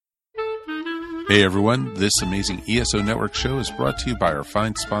Hey everyone, this amazing ESO Network show is brought to you by our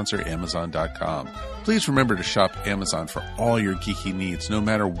fine sponsor, Amazon.com. Please remember to shop Amazon for all your geeky needs, no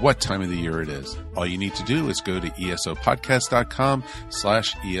matter what time of the year it is. All you need to do is go to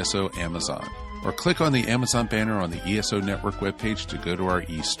esopodcast.com/ESO Amazon, or click on the Amazon banner on the ESO Network webpage to go to our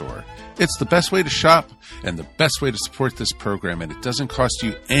e-store. It's the best way to shop and the best way to support this program, and it doesn't cost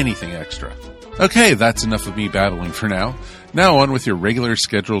you anything extra. Okay, that's enough of me babbling for now. Now on with your regular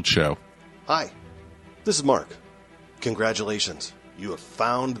scheduled show. Hi, this is Mark. Congratulations. You have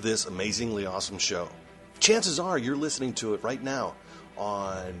found this amazingly awesome show. Chances are you're listening to it right now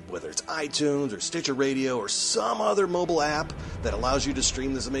on whether it's iTunes or Stitcher Radio or some other mobile app that allows you to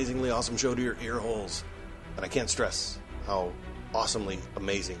stream this amazingly awesome show to your ear holes. And I can't stress how awesomely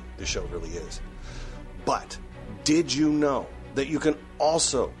amazing this show really is. But did you know that you can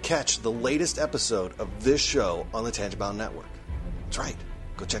also catch the latest episode of this show on the Tangibound Network? That's right.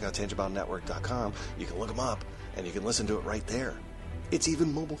 Go check out tangiboundnetwork.com. You can look them up, and you can listen to it right there. It's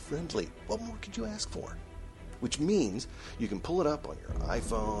even mobile-friendly. What more could you ask for? Which means you can pull it up on your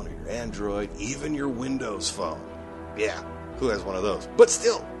iPhone or your Android, even your Windows phone. Yeah, who has one of those? But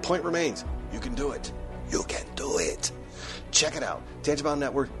still, point remains, you can do it. You can do it. Check it out,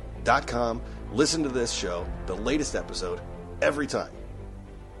 tangiboundnetwork.com. Listen to this show, the latest episode, every time.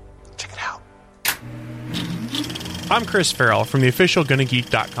 Check it out. I'm Chris Farrell from the official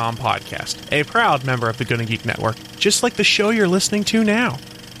GonnaGeek.com podcast, a proud member of the Gonna Geek Network, just like the show you're listening to now.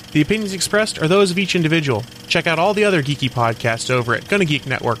 The opinions expressed are those of each individual. Check out all the other geeky podcasts over at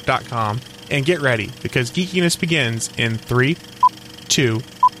GonnaGeekNetwork.com, and get ready, because geekiness begins in 3, 2,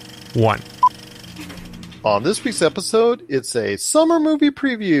 1. On this week's episode, it's a summer movie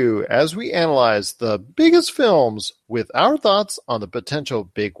preview as we analyze the biggest films with our thoughts on the potential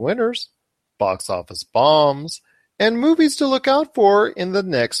big winners, box office bombs, and movies to look out for in the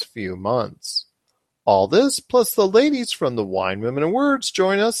next few months. All this, plus the ladies from the Wine, Women, and Words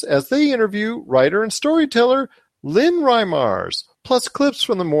join us as they interview writer and storyteller Lynn Rymarz, plus clips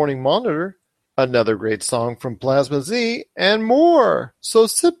from the Morning Monitor, another great song from Plazma Z, and more. So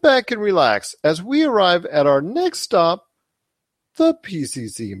sit back and relax as we arrive at our next stop, the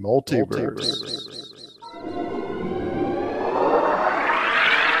PCC Multiverse.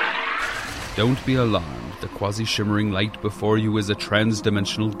 Don't be alarmed. The quasi-shimmering light before you is a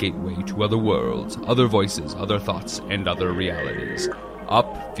trans-dimensional gateway to other worlds, other voices, other thoughts, and other realities.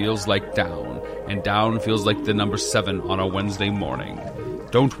 Up feels like down, and down feels like the number 7 on a Wednesday morning.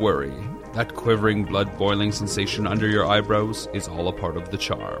 Don't worry. That quivering, blood-boiling sensation under your eyebrows is all a part of the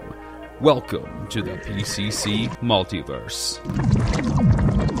charm. Welcome to the PCC Multiverse.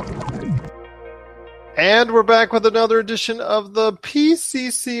 And we're back with another edition of the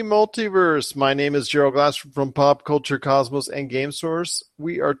PCC Multiverse. My name is Gerald Glassford from Pop Culture Cosmos and Game Source.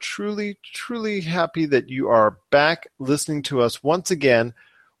 We are truly, truly happy that you are back listening to us once again.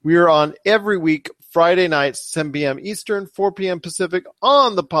 We are on every week, Friday nights, 7 p.m. Eastern, 4 p.m. Pacific,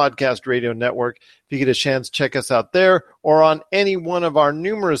 on the Podcast Radio Network. If you get a chance, check us out there or on any one of our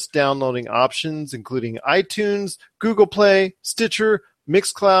numerous downloading options, including iTunes, Google Play, Stitcher,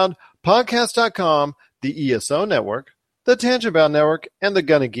 Mixcloud, Podcast.com, the ESO Network, the Tangibound Network, and the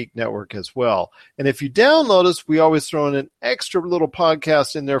Gonna Geek Network as well. And if you download us, we always throw in an extra little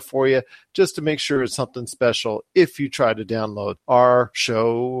podcast in there for you just to make sure it's something special if you try to download our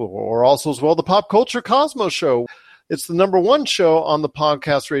show, or also as well the Pop Culture Cosmos show. It's the number 1 show on the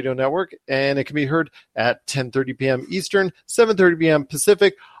Podcast Radio Network, and it can be heard at 10:30 p.m. Eastern, 7:30 p.m.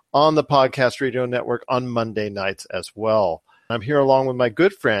 Pacific on the Podcast Radio Network on Monday nights as well. I'm here along with my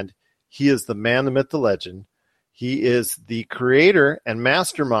good friend. He is the man, the myth, the legend. He is the creator and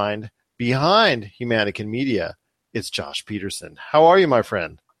mastermind behind Humanican Media. It's Josh Peterson. How are you, my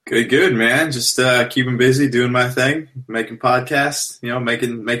friend? Good, man. Just keeping busy, doing my thing, making podcasts,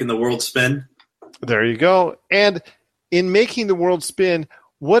 making the world spin. There you go. And in making the world spin,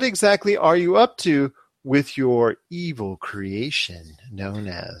 what exactly are you up to with your evil creation known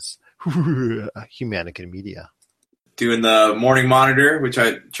as Humanican Media? Doing the Morning Monitor, which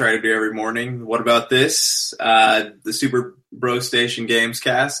I try to do every morning. What about this? The Super Bro Station Games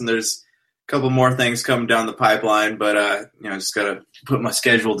Cast, and there's a couple more things coming down the pipeline, but I just got to put my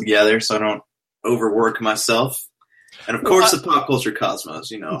schedule together so I don't overwork myself. And of course, the Pop Culture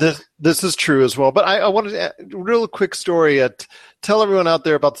Cosmos, This is true as well. But I wanted to add a real quick story. Tell everyone out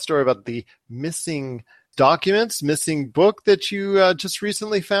there about the story about the missing documents, missing book that you just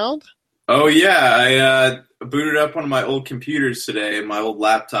recently found. Oh, yeah. I booted up one of my old computers today, my old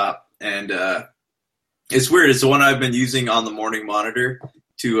laptop, and it's weird. It's the one I've been using on the Morning Monitor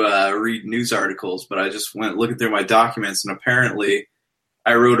to read news articles, but I just went looking through my documents, and apparently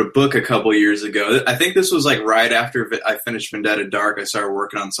I wrote a book a couple years ago. I think this was like right after I finished Vendetta Dark. I started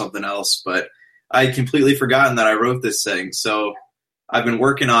working on something else, but I had completely forgotten that I wrote this thing. So I've been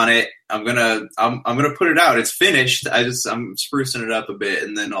working on it. I'm gonna put it out. It's finished. I'm sprucing it up a bit,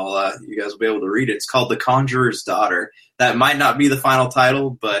 and then you guys will be able to read it. It's called The Conjurer's Daughter. That might not be the final title,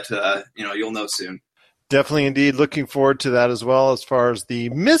 but you'll know soon. Definitely, indeed. Looking forward to that as well. As far as the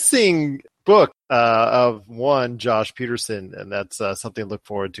missing book of one, Josh Peterson, and that's something to look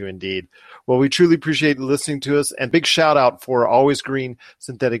forward to indeed. Well, we truly appreciate you listening to us, and big shout out for Always Green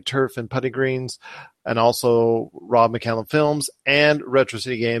Synthetic Turf and Putting Greens, and also Rob McCallum Films and Retro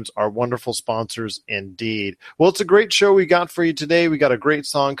City Games, our wonderful sponsors indeed. Well, it's a great show we got for you today. We got a great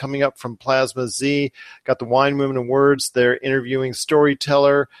song coming up from Plazma Z. Got the Wine, Women, and Words. They're interviewing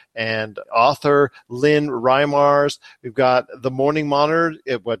storyteller and author Lynn Rymarz. We've got The Morning Monitor,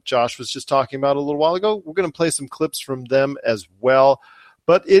 what Josh was just talking about a little while ago. We're going to play some clips from them as well.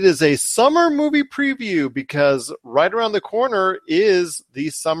 But it is a summer movie preview because right around the corner is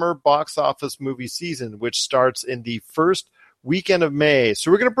the summer box office movie season, which starts in the first weekend of May.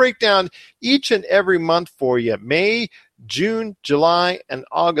 So we're going to break down each and every month for you. May, June, July, and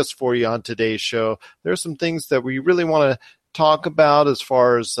August for you on today's show. There are some things that we really want to talk about as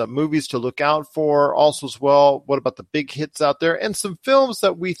far as movies to look out for. Also as well, what about the big hits out there and some films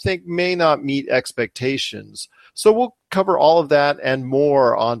that we think may not meet expectations. So we'll cover all of that and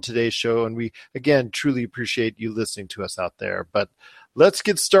more on today's show. And we, again, truly appreciate you listening to us out there. But let's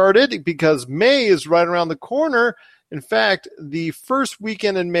get started because May is right around the corner. In fact, the first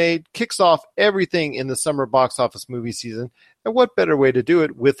weekend in May kicks off everything in the summer box office movie season. And what better way to do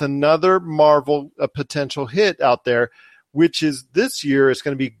it with another Marvel potential hit out there, which is this year is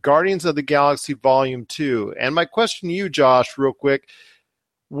going to be Guardians of the Galaxy Volume 2. And my question to you, Josh, real quick,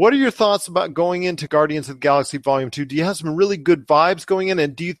 what are your thoughts about going into Guardians of the Galaxy Volume 2? Do you have some really good vibes going in?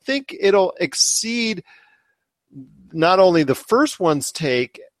 And do you think it'll exceed not only the first one's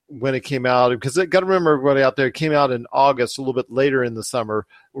take when it came out, because got to remember everybody out there, it came out in August, a little bit later in the summer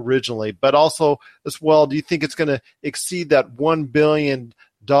originally, but also as well, do you think it's going to exceed that $1 billion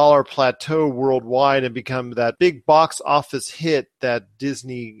plateau worldwide and become that big box office hit that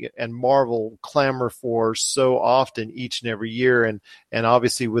Disney and Marvel clamor for so often each and every year? And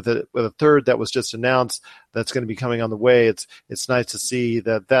obviously with a third that was just announced that's going to be coming on the way, it's nice to see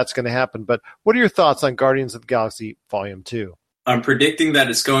that that's going to happen. But what are your thoughts on Guardians of the Galaxy Volume 2? I'm predicting that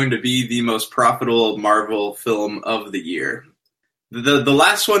it's going to be the most profitable Marvel film of the year. The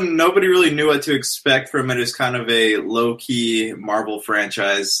last one, nobody really knew what to expect from it. It's kind of a low-key Marvel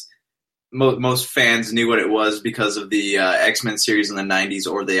franchise. Most fans knew what it was because of the X-Men series in the 90s,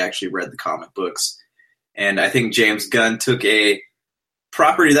 or they actually read the comic books. And I think James Gunn took a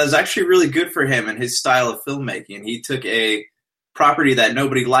property that was actually really good for him and his style of filmmaking. He took a property that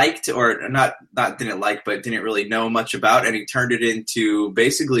nobody liked, or not didn't like, but didn't really know much about, and he turned it into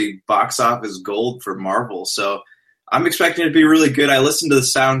basically box office gold for Marvel. So I'm expecting it to be really good. I listened to the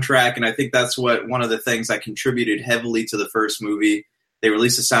soundtrack, and I think that's one of the things that contributed heavily to the first movie. They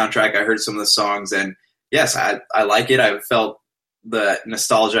released the soundtrack. I heard some of the songs, and yes, I like it. I felt the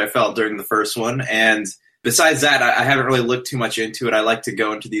nostalgia I felt during the first one. And besides that, I haven't really looked too much into it. I like to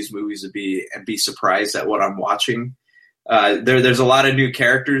go into these movies and be surprised at what I'm watching. There's a lot of new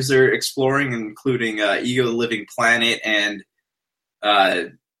characters they're exploring, including Ego the Living Planet, and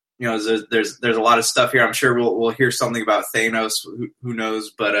there's a lot of stuff here. I'm sure we'll hear something about Thanos. Who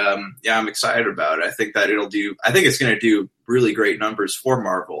knows? But yeah, I'm excited about it. I think it's going to do really great numbers for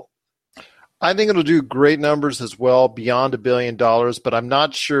Marvel. I think it'll do great numbers as well, beyond $1 billion. But I'm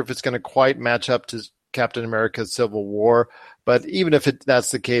not sure if it's going to quite match up to Captain America: Civil War. But even if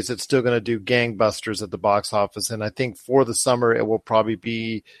that's the case, it's still going to do gangbusters at the box office. And I think for the summer, it will probably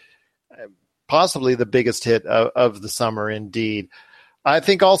be possibly the biggest hit of the summer indeed. I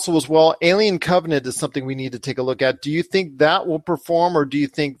think also as well, Alien Covenant is something we need to take a look at. Do you think that will perform, or do you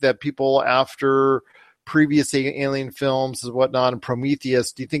think that people after previous Alien films and whatnot and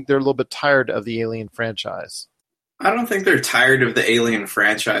Prometheus, do you think they're a little bit tired of the Alien franchise? I don't think they're tired of the Alien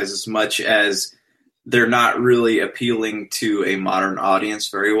franchise as much as they're not really appealing to a modern audience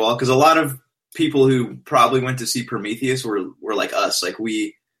very well. Because a lot of people who probably went to see Prometheus were like us. Like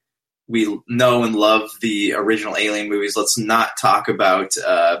we know and love the original Alien movies. Let's not talk about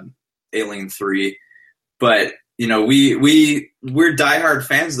Alien 3. But, we're diehard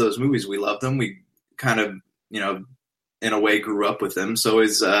fans of those movies. We love them. We kind of, in a way grew up with them. So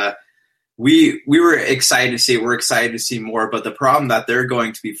we were excited to see it. We're excited to see more. But the problem that they're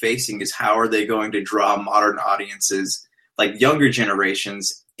going to be facing is how are they going to draw modern audiences, like younger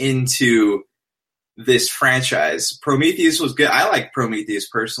generations, into this franchise. Prometheus was good. I like Prometheus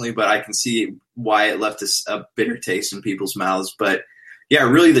personally, but I can see why it left a bitter taste in people's mouths. But yeah,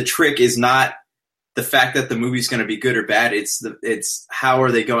 really the trick is not the fact that the movie's going to be good or bad. It's how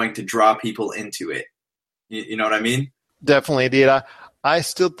are they going to draw people into it? You know what I mean? Definitely, indeed. I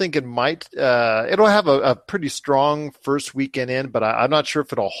still think it might. It'll have a pretty strong first weekend in, but I'm not sure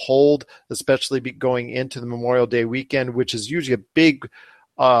if it'll hold, especially going into the Memorial Day weekend, which is usually a big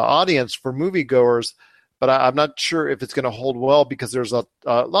audience for moviegoers. But I'm not sure if it's going to hold well because there's a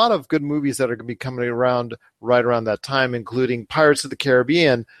lot of good movies that are going to be coming around right around that time, including Pirates of the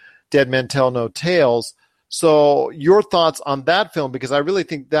Caribbean, Dead Men Tell No Tales. So your thoughts on that film, because I really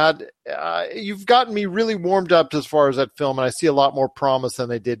think that you've gotten me really warmed up as far as that film, and I see a lot more promise than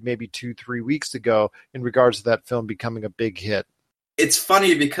they did maybe 2-3 weeks ago in regards to that film becoming a big hit. It's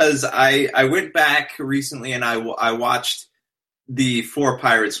funny because I went back recently and I watched the 4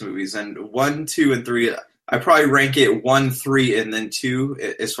 Pirates movies, and 1, 2, and 3. I probably rank it 1, 3, and then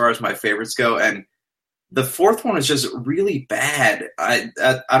 2 as far as my favorites go, and the 4th one is just really bad. I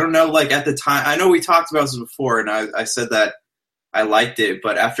don't know, like at the time, I know we talked about this before, and I said that I liked it,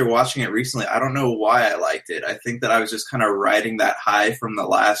 but after watching it recently, I don't know why I liked it. I think that I was just kind of riding that high from the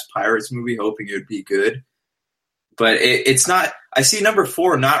last Pirates movie, hoping it would be good. But it's not, I see number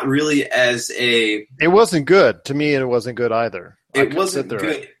 4 not really as a... It wasn't good. To me, it wasn't good either. It wasn't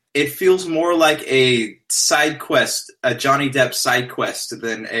good. It feels more like a side quest, a Johnny Depp side quest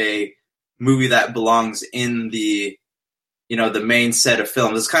than a movie that belongs in the, the main set of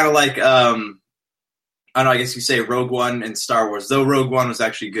films. It's kind of like, I don't know, I guess you say Rogue One and Star Wars, though Rogue One was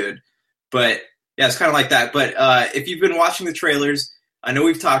actually good. But yeah, it's kind of like that. But if you've been watching the trailers, I know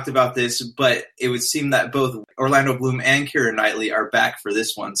we've talked about this, but it would seem that both Orlando Bloom and Keira Knightley are back for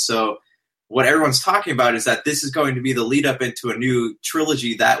this one. So what everyone's talking about is that this is going to be the lead up into a new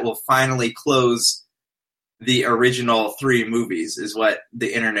trilogy that will finally close the original 3 movies, is what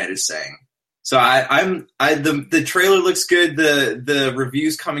the internet is saying. So the trailer looks good. The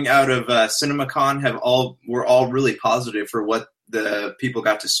reviews coming out of CinemaCon were all really positive for what the people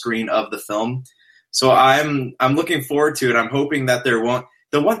got to screen of the film. So I'm looking forward to it. I'm hoping that there won't.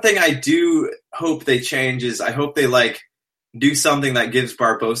 The one thing I do hope they change is I hope they do something that gives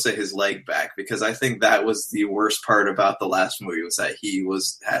Barbossa his leg back, because I think that was the worst part about the last movie, was that he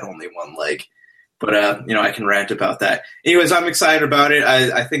had only one leg. But, I can rant about that. Anyways, I'm excited about it.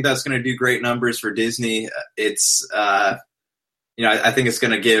 I think that's going to do great numbers for Disney. It's, I think it's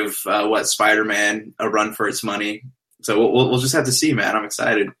going to give, Spider-Man a run for its money. So we'll just have to see, man. I'm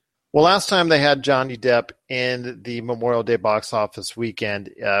excited. Well, last time they had Johnny Depp in the Memorial Day box office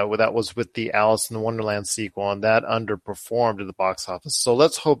weekend, that was with the Alice in Wonderland sequel, and that underperformed at the box office. So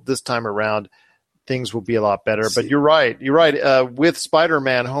let's hope this time around things will be a lot better. But you're right. With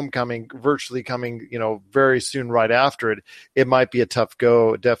Spider-Man Homecoming virtually coming, very soon right after it, it might be a tough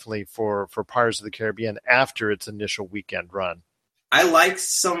go, definitely for Pirates of the Caribbean after its initial weekend run. I like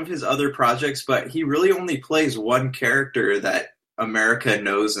some of his other projects, but he really only plays one character that America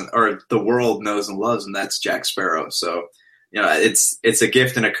knows or the world knows and loves, and that's Jack Sparrow. So, it's a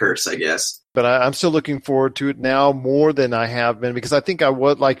gift and a curse, I guess. But I'm still looking forward to it now more than I have been, because I think I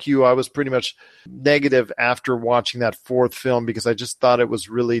was pretty much negative after watching that 4th film, because I just thought it was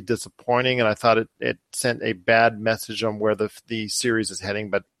really disappointing, and I thought it sent a bad message on where the series is heading.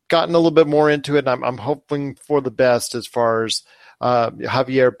 But gotten a little bit more into it, and I'm hoping for the best as far as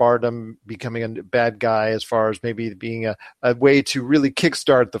Javier Bardem becoming a bad guy, as far as maybe being a way to really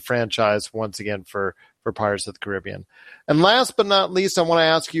kickstart the franchise once again for Pirates of the Caribbean. And last but not least, I want to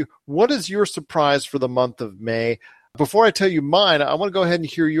ask you, what is your surprise for the month of May? Before I tell you mine, I want to go ahead and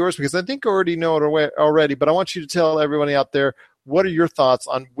hear yours, because I think I already know it already, but I want you to tell everybody out there, what are your thoughts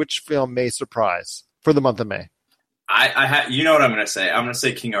on which film may surprise for the month of May? You know what I'm going to say. I'm going to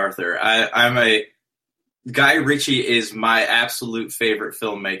say King Arthur. Guy Ritchie is my absolute favorite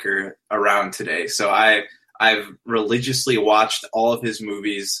filmmaker around today. So I've religiously watched all of his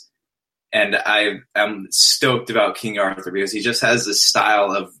movies, and I am stoked about King Arthur because he just has this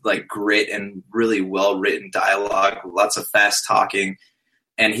style of grit and really well-written dialogue, lots of fast talking.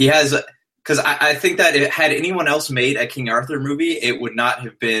 And he has, because I think that had anyone else made a King Arthur movie, it would not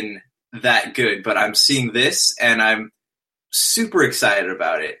have been that good. But I'm seeing this, and I'm super excited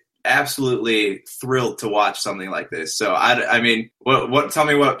about it. Absolutely thrilled to watch something like this. So tell me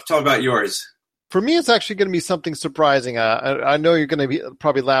about yours. For me, it's actually going to be something surprising. I know you're going to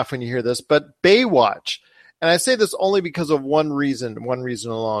probably laugh when you hear this, but Baywatch. And I say this only because of one reason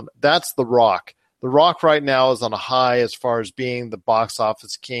alone. That's The Rock. The Rock right now is on a high as far as being the box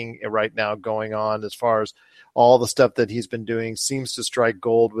office king right now going on, as far as all the stuff that he's been doing seems to strike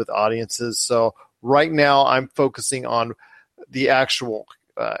gold with audiences. So Right now, I'm focusing on the actual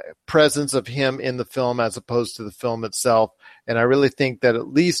presence of him in the film as opposed to the film itself. And I really think that at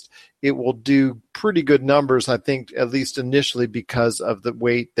least it will do pretty good numbers, I think, at least initially, because of the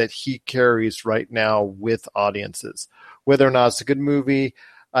weight that he carries right now with audiences. Whether or not it's a good movie,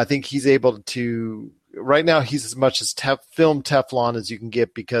 I think he's able to... Right now, he's as much as film Teflon as you can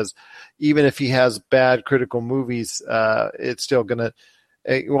get, because even if he has bad critical movies, it's still going to...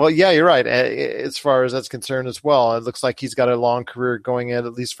 Well, yeah, you're right. As far as that's concerned as well, it looks like he's got a long career going in,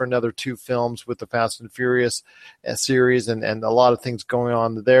 at least for another 2 films with the Fast and Furious series, and a lot of things going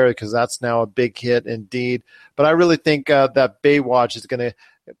on there, because that's now a big hit indeed. But I really think that Baywatch is going to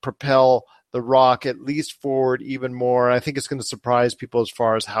propel The Rock at least forward even more. I think it's going to surprise people as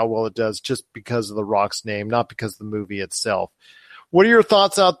far as how well it does, just because of The Rock's name, not because of the movie itself. What are your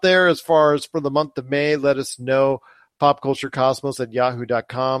thoughts out there as far as for the month of May? Let us know.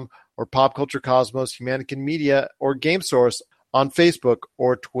 popculturecosmos@yahoo.com or popculturecosmos, Humanican Media, or Game Source on Facebook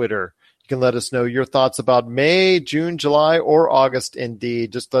or Twitter. You can let us know your thoughts about May, June, July, or August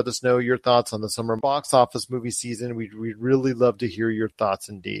indeed. Just let us know your thoughts on the summer box office movie season. We'd really love to hear your thoughts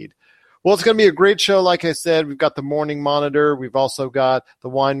indeed. Well, it's going to be a great show. Like I said, we've got the Morning Monitor. We've also got the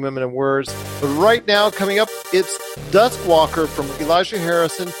Wine, Women, and Words. But right now, coming up, it's Duskwalker from Elijah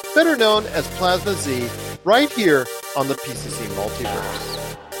Harrison, better known as Plazma Z, right here on the PCC Multiverse.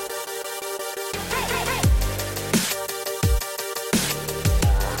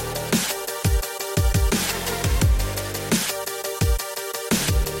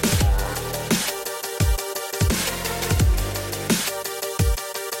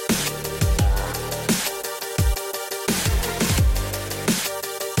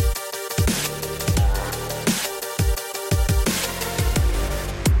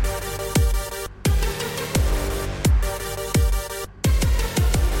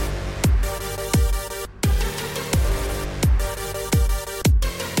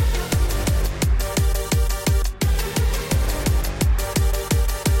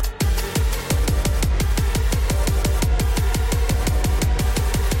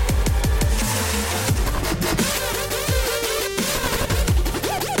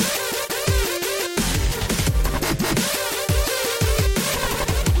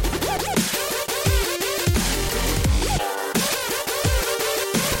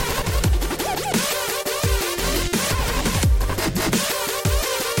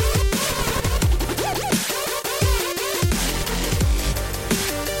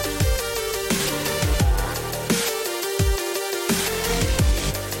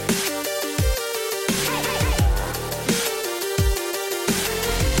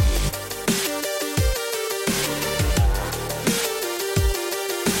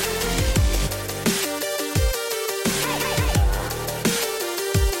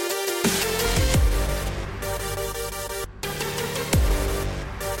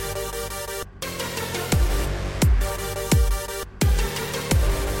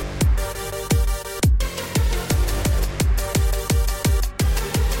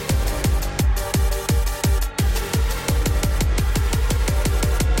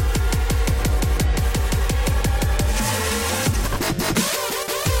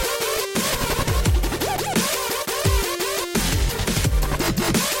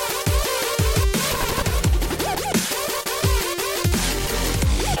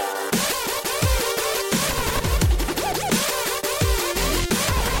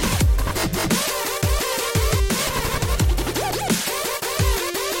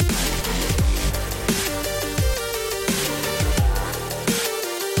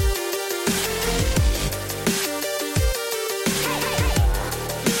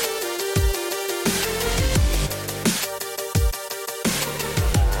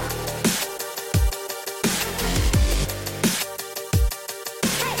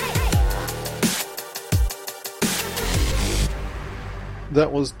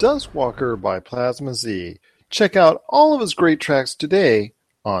 That was Duskwalker by Plazma Z. Check out all of his great tracks today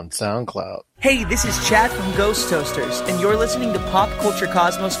on SoundCloud. Hey, this is Chad from Ghost Toasters, and you're listening to Pop Culture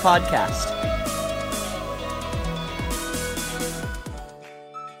Cosmos Podcast.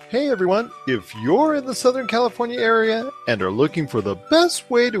 Hey everyone, if you're in the Southern California area and are looking for the best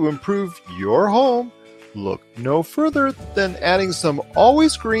way to improve your home, look no further than adding some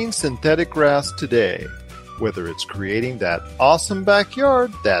always green synthetic grass today. Whether it's creating that awesome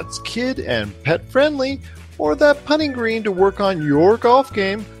backyard that's kid and pet friendly, or that putting green to work on your golf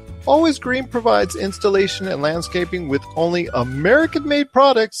game, Always Green provides installation and landscaping with only American-made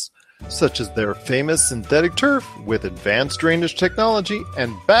products such as their famous synthetic turf with advanced drainage technology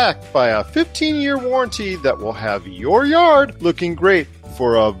and backed by a 15-year warranty that will have your yard looking great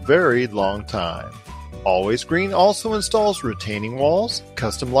for a very long time. Always Green also installs retaining walls,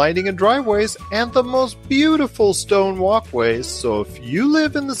 custom lighting and driveways, and the most beautiful stone walkways, so if you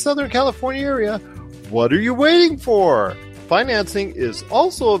live in the Southern California area, what are you waiting for? Financing is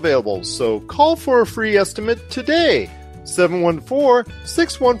also available, so call for a free estimate today.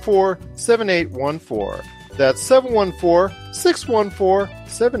 714-614-7814. That's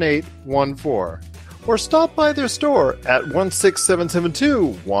 714-614-7814. Or stop by their store at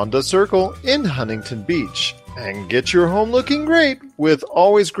 16772 Wanda Circle in Huntington Beach and get your home looking great with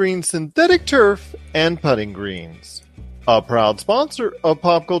Always Green synthetic turf and putting greens. A proud sponsor of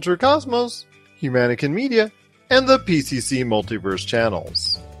Pop Culture Cosmos, Humanican Media, and the PCC Multiverse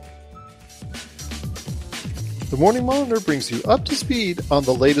channels. The Morning Monitor brings you up to speed on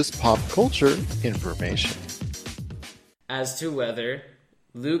the latest pop culture information. As to whether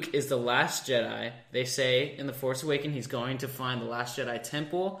Luke is the last Jedi, they say in The Force Awakens he's going to find the last Jedi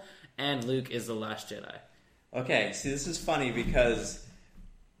temple, and Luke is the last Jedi. Okay, see, this is funny because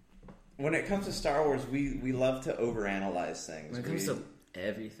when it comes to Star Wars, we love to overanalyze things. When it comes to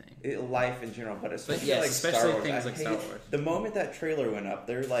everything. Life in general, but especially, especially Star Wars. things like Star Wars. The moment that trailer went up,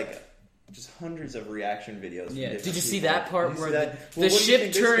 there were like just hundreds of reaction videos. Yeah, did you see that part where the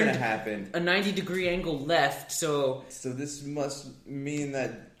ship turned a 90-degree angle left? So this must mean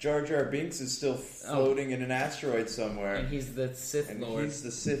that Jar Jar Binks is still floating in an asteroid somewhere, and he's the Sith Lord. He's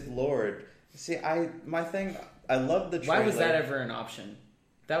the Sith Lord. See, I love the trailer. Why was that ever an option?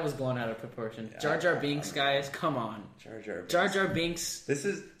 That was blown out of proportion. Jar Jar Binks, guys, come on. Jar Jar Binks. This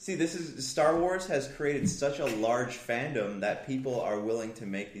is Star Wars has created such a large fandom that people are willing to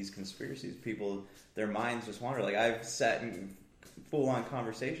make these conspiracies. People, their minds just wander. Like, I've sat in full-on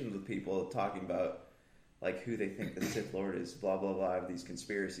conversations with people talking about like who they think the Sith Lord is, blah blah blah, these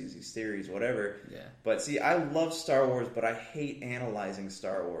conspiracies, these theories, whatever. Yeah. But see, I love Star Wars, but I hate analyzing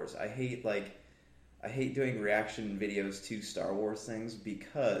Star Wars. I hate doing reaction videos to Star Wars things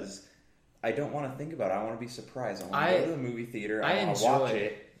because I don't want to think about it. I want to be surprised. I want to go to the movie theater. I want to watch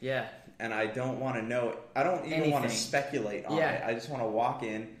it. Yeah. And I don't want to know. I don't even want to speculate on it. I just want to walk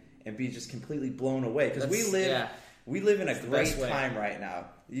in and be just completely blown away. Because we live in a great time right now.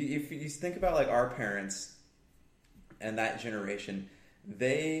 If you think about like our parents and that generation,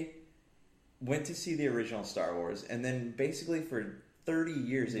 they went to see the original Star Wars, and then basically for 30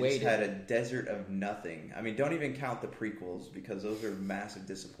 years, they just had a desert of nothing. I mean, don't even count the prequels because those are massive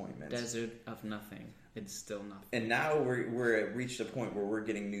disappointments. Desert of nothing. It's still nothing. And now we're reached a point where we're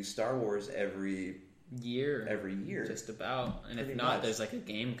getting new Star Wars every year. Just about. And if not, there's like a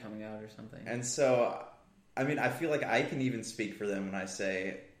game coming out or something. And so, I mean, I feel like I can even speak for them when I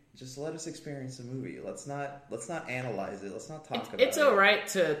say, just let us experience the movie. Let's not analyze it. Let's not talk about it. It's all right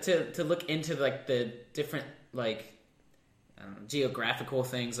to look into like the different like I don't know, geographical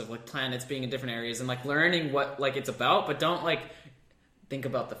things of like planets being in different areas and like learning what like it's about, but don't like think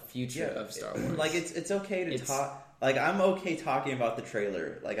about the future of Star Wars. Like it's okay to talk. Like I'm okay talking about the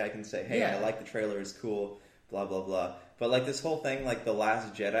trailer. Like I can say, hey, I like the trailer. It's cool. Blah blah blah. But like this whole thing, like the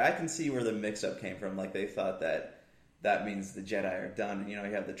Last Jedi, I can see where the mix-up came from. Like they thought that means the Jedi are done. You know,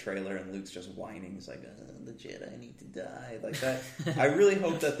 you have the trailer and Luke's just whining. He's like, the Jedi need to die. Like that. I really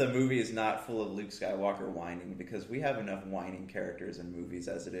hope that the movie is not full of Luke Skywalker whining because we have enough whining characters in movies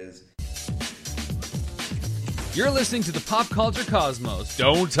as it is. You're listening to the Pop Culture Cosmos.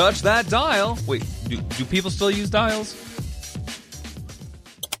 Don't touch that dial. Wait, do people still use dials?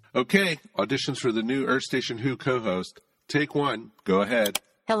 Okay, auditions for the new Earth Station Who co-host. Take one. Go ahead.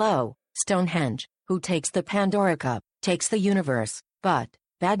 Hello, Stonehenge. Who takes the Pandora Cup? Takes the universe. But,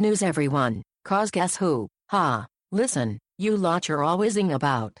 bad news everyone, cause guess who? Ha. Listen, you lot you're all whizzing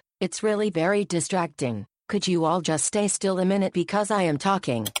about. It's really very distracting. Could you all just stay still a minute because I am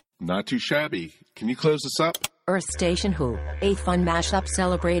talking? Not too shabby. Can you close this up? Earth Station Who, a fun mashup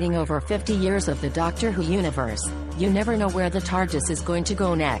celebrating over 50 years of the Doctor Who universe. You never know where the TARDIS is going to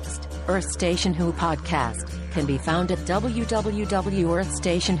go next. Earth Station Who podcast can be found at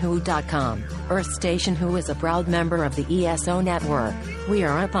www.earthstationwho.com. Earth Station Who is a proud member of the ESO network. We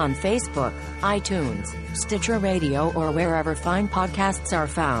are up on Facebook, iTunes, Stitcher Radio, or wherever fine podcasts are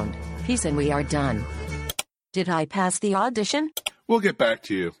found. Peace and we are done. Did I pass the audition? We'll get back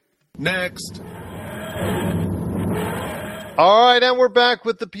to you. Next. All right, and we're back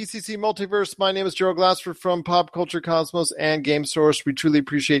with the PCC Multiverse. My name is Gerald Glassford from Pop Culture Cosmos and Game Source. We truly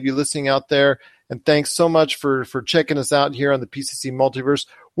appreciate you listening out there, and thanks so much for checking us out here on the PCC Multiverse.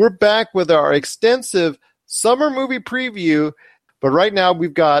 We're back with our extensive summer movie preview But right now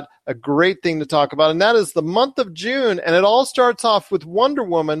we've got a great thing to talk about, and that is the month of June. And it all starts off with Wonder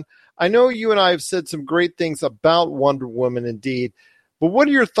Woman. I know you and I have said some great things about Wonder Woman indeed. But what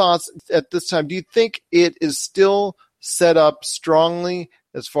are your thoughts at this time? Do you think it is still set up strongly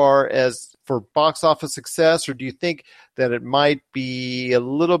as far as for box office success, or do you think that it might be a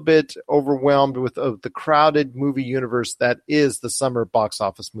little bit overwhelmed with the crowded movie universe that is the summer box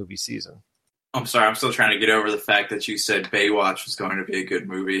office movie season? I'm sorry, I'm still trying to get over the fact that you said Baywatch was going to be a good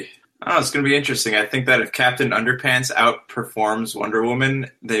movie. Oh, it's going to be interesting. I think that if Captain Underpants outperforms Wonder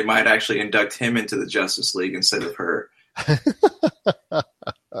Woman, they might actually induct him into the Justice League instead of her.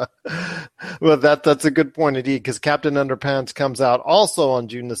 Well, that's a good point indeed, because Captain Underpants comes out also on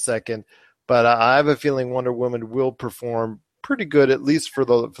June the 2nd, but I have a feeling Wonder Woman will perform pretty good, at least for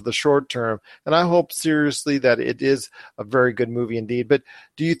the short term, and I hope seriously that it is a very good movie indeed. But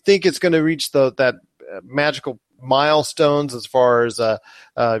do you think it's going to reach that magical milestones as far as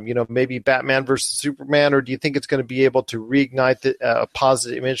maybe Batman versus Superman, or do you think it's going to be able to reignite a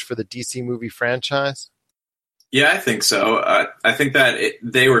positive image for the DC movie franchise? Yeah, I think so. I think that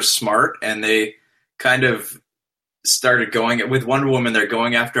they were smart, and they kind of started going with Wonder Woman. They're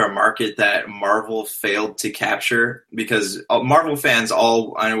going after a market that Marvel failed to capture, because Marvel fans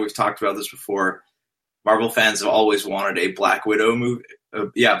I know we've talked about this before, Marvel fans have always wanted a Black Widow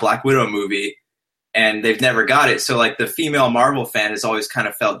movie. And they've never got it. So like the female Marvel fan has always kind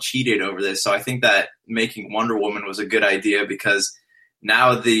of felt cheated over this. So I think that making Wonder Woman was a good idea, because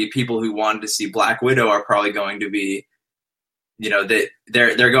now the people who wanted to see Black Widow are probably going to be,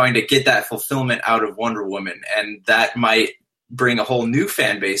 they're going to get that fulfillment out of Wonder Woman, and that might bring a whole new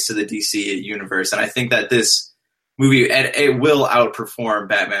fan base to the DC universe. And I think that this movie, it will outperform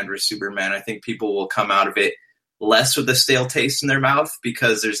Batman vs Superman. I think people will come out of it less with a stale taste in their mouth,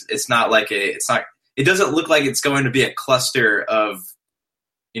 because it doesn't look like it's going to be a cluster of,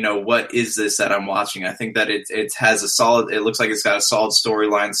 what is this that I'm watching? I think that it looks like it's got a solid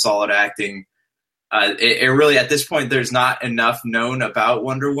storyline, solid acting. It really, at this point, there's not enough known about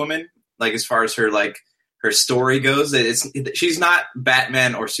Wonder Woman, like as far as her story goes. She's not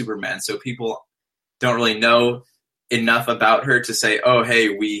Batman or Superman, so people don't really know enough about her to say, oh, hey,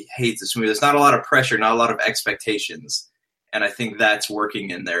 we hate this movie. There's not a lot of pressure, not a lot of expectations, and I think that's working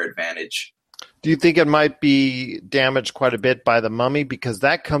in their advantage. Do you think it might be damaged quite a bit by The Mummy, because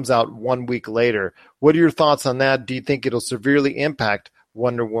that comes out 1 week later? What are your thoughts on that? Do you think it'll severely impact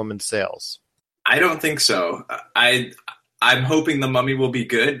Wonder Woman sales? I don't think so. I'm hoping The Mummy will be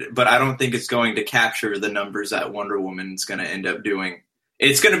good, but I don't think it's going to capture the numbers that Wonder Woman's going to end up doing.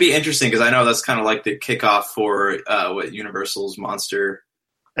 It's going to be interesting, because I know that's kind of like the kickoff for Universal's Monster.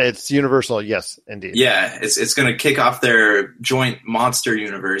 It's Universal, yes, indeed. Yeah, it's going to kick off their joint monster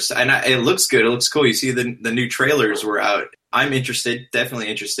universe, and it looks good. It looks cool. You see the new trailers were out. I'm interested, definitely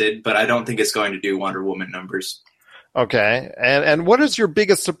interested, but I don't think it's going to do Wonder Woman numbers. Okay, and what is your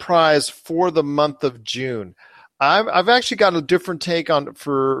biggest surprise for the month of June? I've actually got a different take on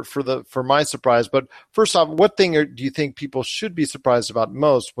for my surprise, but first off, what thing do you think people should be surprised about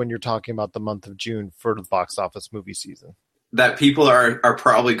most when you're talking about the month of June for the box office movie season? That people are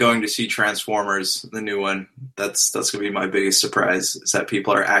probably going to see Transformers, the new one. That's going to be my biggest surprise, is that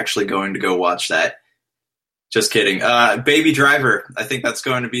people are actually going to go watch that. Just kidding. Baby Driver, I think that's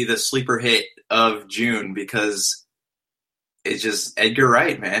going to be the sleeper hit of June, because it's just Edgar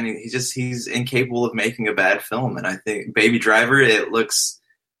Wright, man. He's incapable of making a bad film. And I think Baby Driver, it looks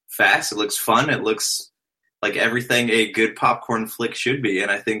fast, it looks fun, it looks like everything a good popcorn flick should be. And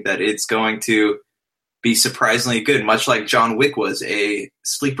I think that it's going to be surprisingly good, much like John Wick was a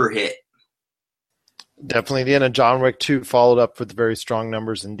sleeper hit. Definitely did, and John Wick 2 followed up with very strong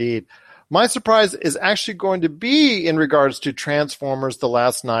numbers indeed. My surprise is actually going to be in regards to Transformers The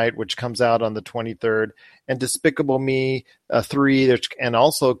Last Night, which comes out on the 23rd, and Despicable Me 3, and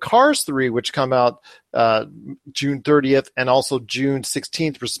also Cars 3, which come out June 30th and also June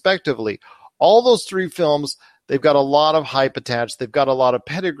 16th, respectively. All those three films, they've got a lot of hype attached. They've got a lot of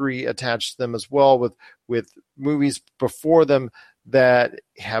pedigree attached to them as well, with movies before them that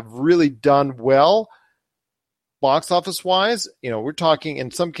have really done well box office wise. We're talking in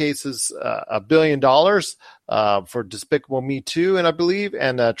some cases $1 billion for Despicable Me 2, and I believe,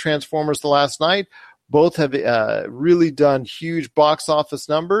 and Transformers The Last Night. Both have really done huge box office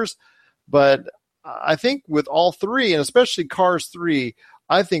numbers. But I think with all three, and especially Cars 3,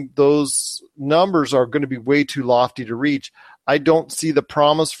 I think those numbers are going to be way too lofty to reach. I don't see the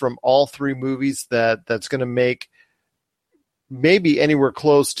promise from all three movies that's going to make maybe anywhere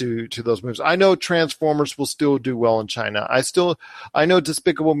close to those movies. I know Transformers will still do well in China. I know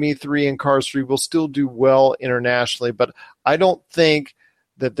Despicable Me 3 and Cars 3 will still do well internationally, but I don't think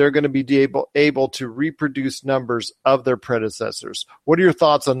that they're going to be able to reproduce numbers of their predecessors. What are your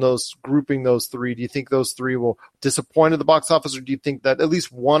thoughts on those, grouping those three? Do you think those three will disappoint at the box office, or do you think that at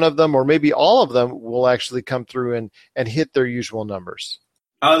least one of them, or maybe all of them, will actually come through and hit their usual numbers?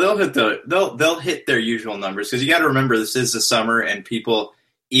 They'll hit their usual numbers, because you got to remember, this is the summer, and people,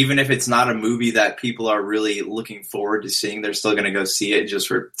 even if it's not a movie that people are really looking forward to seeing, they're still going to go see it just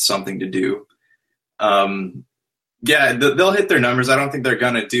for something to do. Yeah, they'll hit their numbers. I don't think they're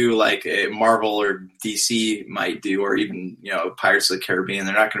going to do like Marvel or DC might do, or even, Pirates of the Caribbean.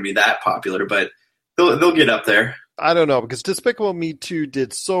 They're not going to be that popular, but they'll get up there. I don't know, because Despicable Me 2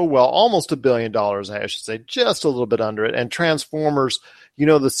 did so well, almost $1 billion, I should say, just a little bit under it. And Transformers,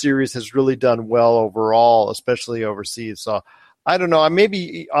 the series has really done well overall, especially overseas. So I don't know.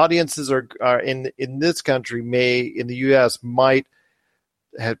 Maybe audiences are in this country, in the U.S., might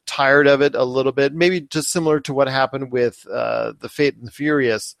have tired of it a little bit, maybe just similar to what happened with the Fate and the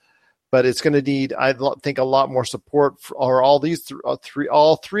Furious. But it's going to need, I think, a lot more support for all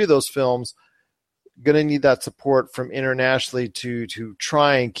three of those films. Going to need that support from internationally to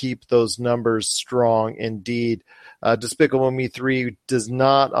try and keep those numbers strong indeed. Despicable Me 3 does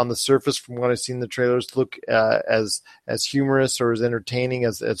not, on the surface, from what I've seen in the trailers, look as humorous or as entertaining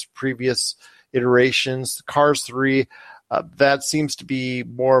as previous iterations. Cars 3, that seems to be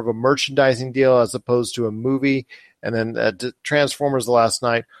more of a merchandising deal as opposed to a movie. And then Transformers Last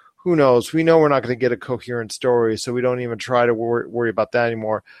Night, who knows? We know we're not going to get a coherent story, so we don't even try to worry about that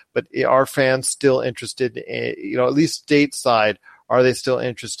anymore. But are fans still interested, at least stateside, are they still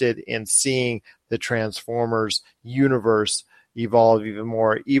interested in seeing the Transformers universe evolve even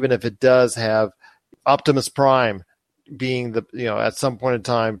more, even if it does have Optimus Prime being at some point in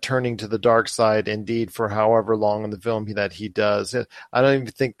time turning to the dark side indeed for however long in the film that he does. I don't even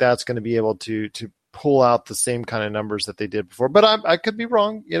think that's going to be able to pull out the same kind of numbers that they did before. But I could be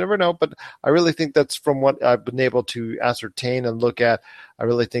wrong. You never know. But I really think that's from what I've been able to ascertain and look at. I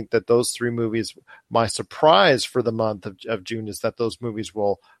really think that those three movies, my surprise for the month of June is that those movies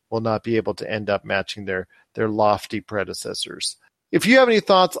will not be able to end up matching their lofty predecessors. If you have any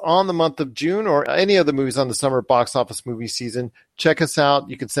thoughts on the month of June or any of the movies on the summer box office movie season, check us out.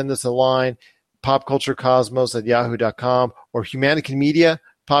 You can send us a line, popculturecosmos@yahoo.com, or Humanican Media,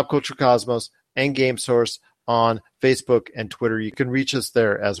 Pop Culture Cosmos, and Game Source on Facebook and Twitter. You can reach us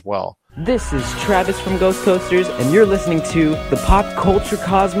there as well. This is Travis from Ghost Coasters, and you're listening to the Pop Culture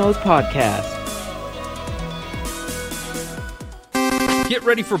Cosmos podcast. Get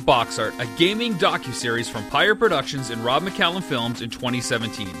ready for Box Art, a gaming docuseries from Pyre Productions and Rob McCallum Films in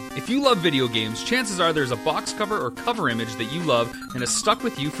 2017. If you love video games, chances are there's a box cover or cover image that you love and has stuck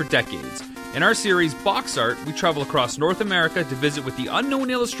with you for decades. In our series, Box Art, we travel across North America to visit with the unknown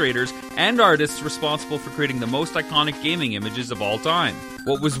illustrators and artists responsible for creating the most iconic gaming images of all time.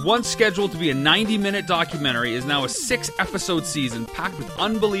 What was once scheduled to be a 90-minute documentary is now a 6-episode season packed with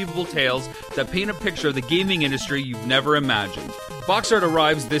unbelievable tales that paint a picture of the gaming industry you've never imagined. Box Art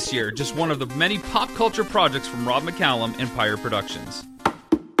arrives this year, just one of the many pop culture projects from Rob McCallum and Pyre Productions.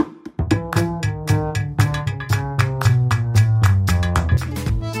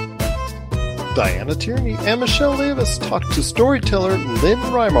 Diana Tierney and Michelle Davis talk to storyteller Lynn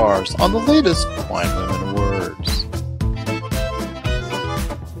Rymarz on the latest Wine, Women, and Words.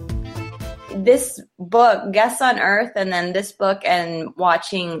 This book, Guests on Earth, and then this book and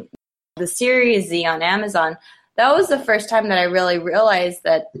watching the series Z on Amazon, that was the first time that I really realized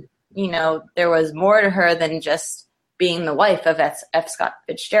that, there was more to her than just being the wife of F. Scott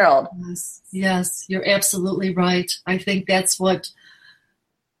Fitzgerald. Yes, you're absolutely right. I think that's what...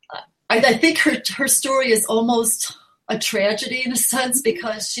 I think her story is almost a tragedy in a sense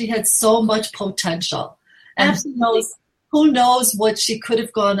because she had so much potential. And who knows what she could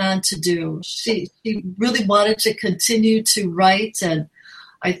have gone on to do. She really wanted to continue to write, and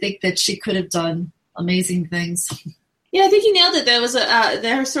I think that she could have done amazing things. Yeah, I think you nailed it. That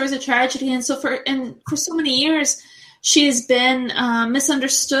her story is a tragedy, and for so many years, she's been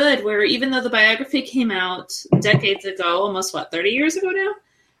misunderstood. Where even though the biography came out decades ago, almost 30 years ago now,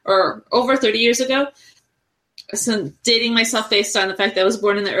 or over 30 years ago, so dating myself based on the fact that I was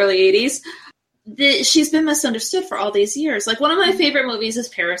born in the early 80s, she's been misunderstood for all these years. Like, one of my favorite movies is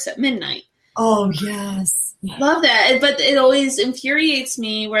Paris at Midnight. Oh, yes. Love that. But it always infuriates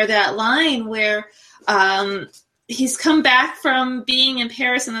me where that line where he's come back from being in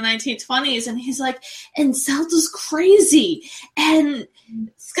Paris in the 1920s, and he's like, and Zelda's crazy, and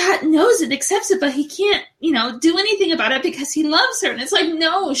Scott knows it, accepts it, but he can't, do anything about it because he loves her. And it's like,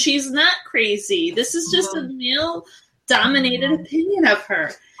 no, she's not crazy. This is just a male-dominated opinion of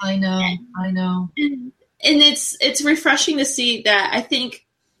her. I know. And it's refreshing to see that. I think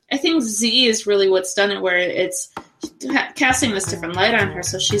Z is really what's done it, where it's casting this different light on her,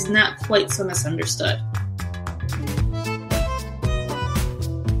 so she's not quite so misunderstood.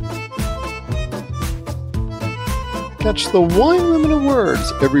 Catch the Wine Women of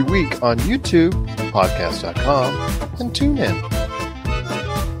Words every week on YouTube, podcast.com, and TuneIn.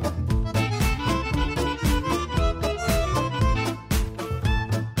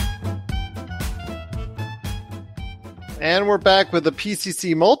 And we're back with the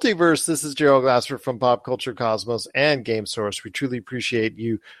PCC Multiverse. This is Gerald Glasser from Pop Culture Cosmos and Game Source. We truly appreciate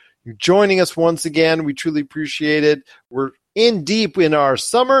you joining us once again. We truly appreciate it. We're in deep in our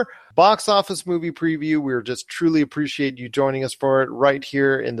summer box office movie preview. We're just truly appreciate you joining us for it right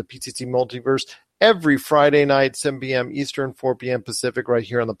here in the PCC Multiverse every Friday night, 7 p.m. Eastern, 4 p.m. Pacific, right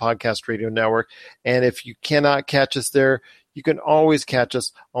here on the Podcast Radio Network. And if you cannot catch us there, you can always catch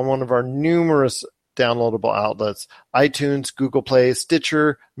us on one of our numerous downloadable outlets: iTunes, Google Play,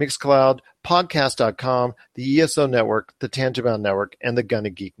 Stitcher, Mixcloud, Podcast.com, the ESO Network, the Tangibound Network, and the Gonna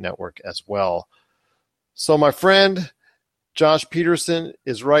Geek Network as well. So my friend Josh Peterson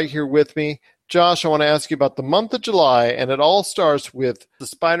is right here with me. Josh, I want to ask you about the month of July, and it all starts with the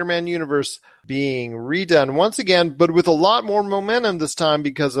Spider-Man universe being redone once again, but with a lot more momentum this time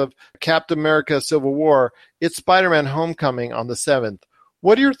because of Captain America Civil War. It's Spider-Man Homecoming on the 7th.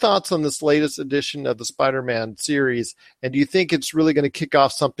 What are your thoughts on this latest edition of the Spider-Man series, and do you think it's really going to kick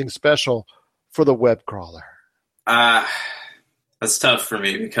off something special for the web crawler? That's tough for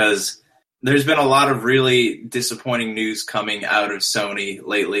me because there's been a lot of really disappointing news coming out of Sony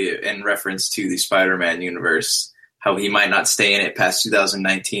lately in reference to the Spider-Man universe, how he might not stay in it past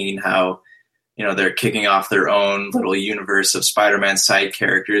 2019, how they're kicking off their own little universe of Spider-Man side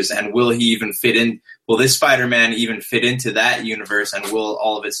characters, and will he even fit in? Will this Spider-Man even fit into that universe, and will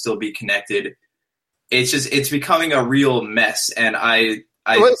all of it still be connected? It's becoming a real mess, and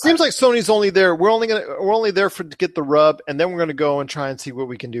it seems like Sony's only there. We're only there to get the rub, and then we're going to go and try and see what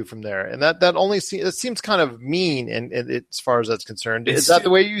we can do from there. And it seems kind of mean, and as far as that's concerned, is that the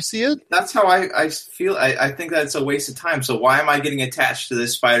way you see it? That's how I feel. I think that's a waste of time. So why am I getting attached to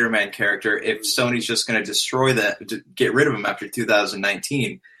this Spider-Man character if Sony's just going to destroy to get rid of him after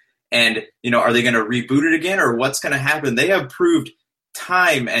 2019? And are they going to reboot it again, or what's going to happen? They have proved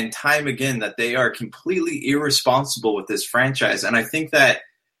time and time again that they are completely irresponsible with this franchise, and I think that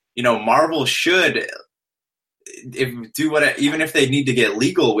Marvel should even if they need to get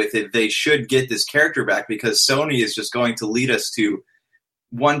legal with it, they should get this character back, because Sony is just going to lead us to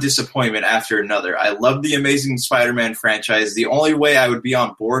one disappointment after another. I love the Amazing Spider-Man franchise. The only way I would be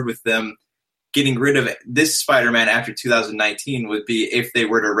on board with them getting rid of this Spider-Man after 2019 would be if they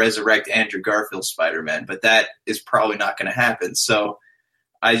were to resurrect Andrew Garfield's Spider-Man, but that is probably not going to happen. So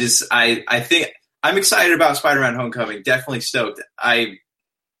I think I'm excited about Spider-Man Homecoming. Definitely stoked. I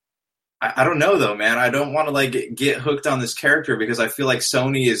don't know though, man. I don't want to get hooked on this character because I feel like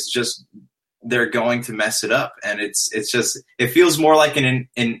Sony is just, they're going to mess it up, and it feels more like an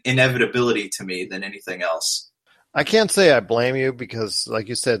inevitability to me than anything else. I can't say I blame you because, like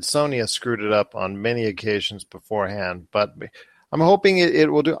you said, Sony has screwed it up on many occasions beforehand. But I'm hoping it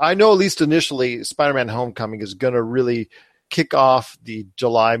will do. I know at least initially Spider-Man Homecoming is going to really kick off the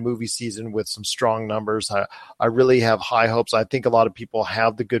July movie season with some strong numbers. I really have high hopes. I think a lot of people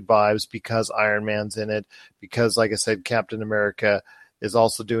have the good vibes because Iron Man's in it, because, like I said, Captain America is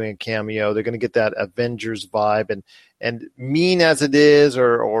also doing a cameo. They're going to get that Avengers vibe. And mean as it is,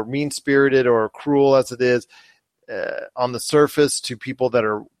 or mean-spirited or cruel as it is, on the surface to people that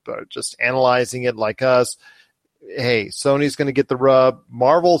are just analyzing it like us, hey, Sony's going to get the rub.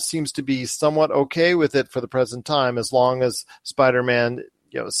 Marvel seems to be somewhat okay with it for the present time, as long as Spider-Man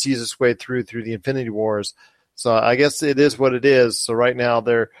sees its way through the Infinity Wars. So I guess it is what it is. So right now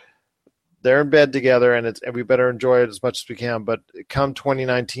they're in bed together, and we better enjoy it as much as we can. But come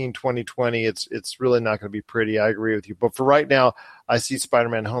 2019, 2020, it's really not going to be pretty. I agree with you. But for right now, I see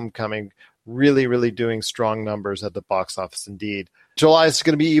Spider-Man Homecoming really, really doing strong numbers at the box office indeed. July is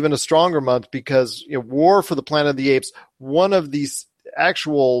going to be even a stronger month because War for the Planet of the Apes, one of these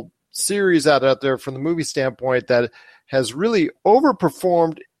actual series out there from the movie standpoint that has really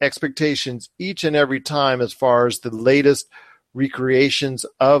overperformed expectations each and every time as far as the latest recreations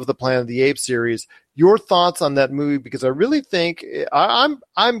of the Planet of the Apes series. Your thoughts on that movie? Because I really think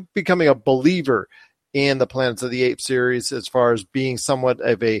I'm becoming a believer in the Planets of the Apes series as far as being somewhat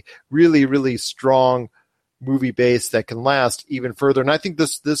of a really, really strong movie base that can last even further. And I think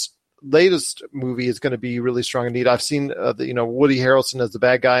this latest movie is going to be really strong indeed. I've seen Woody Harrelson as the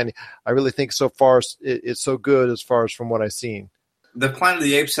bad guy, and I really think so far it's so good as far as from what I've seen. The Planet of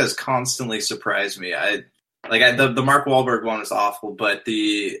the Apes has constantly surprised me. The Mark Wahlberg one was awful, but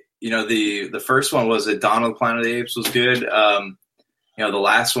the first one was Dawn of the Planet of the Apes was good. The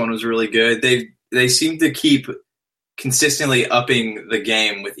last one was really good. They seem to keep consistently upping the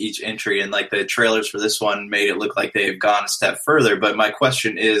game with each entry, and like the trailers for this one made it look like they've gone a step further. But my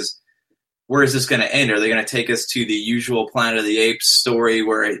question is, where is this going to end? Are they going to take us to the usual Planet of the Apes story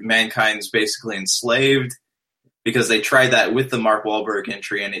where mankind's basically enslaved? Because they tried that with the Mark Wahlberg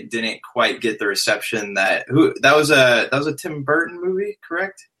entry, and it didn't quite get the reception that was a Tim Burton movie,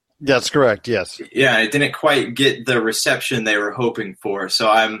 correct? That's correct. Yes. Yeah, it didn't quite get the reception they were hoping for.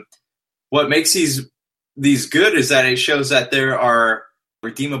 So what makes these good is that it shows that there are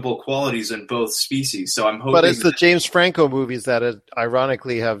redeemable qualities in both species. So I'm hoping. But it's the James Franco movies that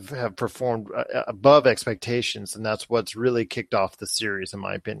ironically have performed above expectations, and that's what's really kicked off the series, in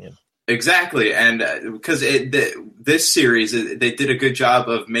my opinion. Exactly, and because this series, they did a good job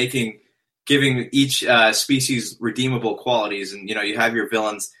of giving each species redeemable qualities, and you have your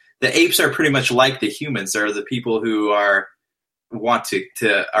villains. The apes are pretty much like the humans. They're the people who are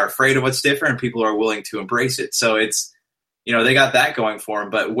afraid of what's different, and people are willing to embrace it. So it's they got that going for them.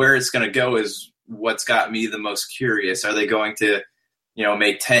 But where it's going to go is what's got me the most curious. Are they going to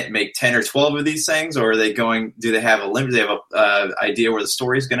make 10 or 12 of these things, or are they do they have a limit? Do they have a idea where the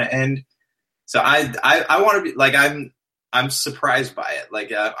story is going to end? So I want to be I'm surprised by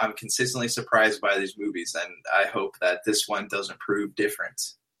it. I'm consistently surprised by these movies, and I hope that this one doesn't prove different.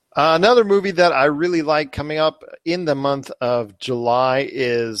 Another movie that I really like coming up in the month of July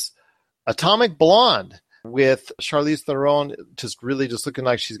is Atomic Blonde, with Charlize Theron just looking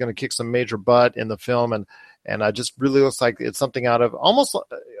like she's going to kick some major butt in the film, and it just really looks like it's something out of almost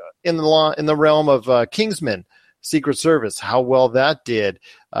in the realm of Kingsman, Secret Service. How well that did!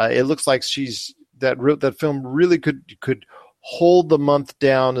 It looks like that film really could hold the month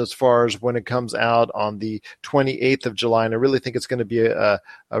down as far as when it comes out on the 28th of July, and I really think it's going to be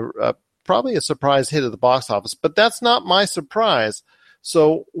probably a surprise hit at the box office. But that's not my surprise.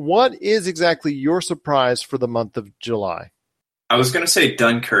 So what is exactly your surprise for the month of July? I was going to say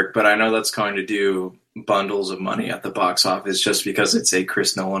Dunkirk, but I know that's going to do bundles of money at the box office just because it's a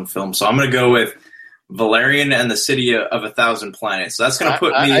Chris Nolan film. So I'm going to go with Valerian and the City of 1,000 Planets. So that's going to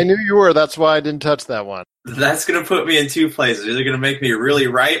put me... I knew you were. That's why I didn't touch that one. That's going to put me in two places. Either going to make me really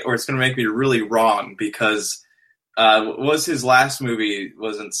right or it's going to make me really wrong because was his last movie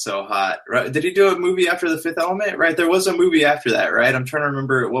wasn't so hot. Right? Did he do a movie after The Fifth Element? Right? There was a movie after that, right? I'm trying to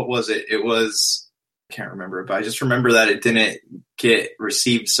remember. What was it? It was... I can't remember, but I just remember that it didn't get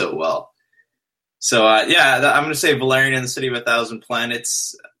received so well. So, I'm going to say Valerian and the City of 1,000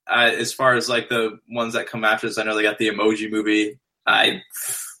 Planets. As far as like the ones that come after this, I know they got the Emoji movie. I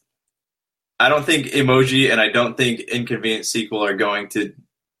don't think Emoji and I don't think Inconvenient Sequel are going to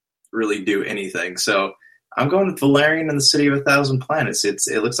really do anything. So I'm going with Valerian and the City of 1,000 Planets.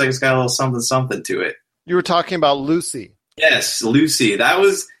 It looks like it's got a little something to it. You were talking about Lucy. Yes, Lucy. That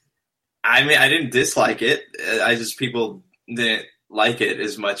was... I mean, I didn't dislike it. People didn't like it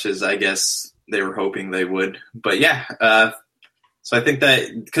as much as I guess they were hoping they would. But yeah, so I think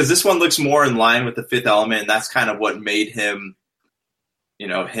that because this one looks more in line with The Fifth Element, and that's kind of what made him,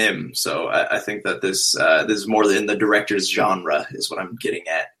 him. So I think that this is more in the director's genre is what I'm getting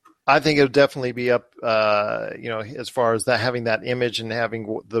at. I think it'll definitely be up, as far as that having that image and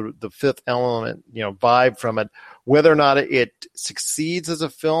having the Fifth Element, vibe from it. Whether or not it succeeds as a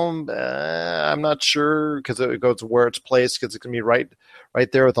film, I'm not sure because it goes where it's placed because it's going to be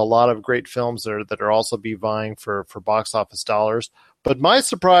right there with a lot of great films that are also be vying for box office dollars. But my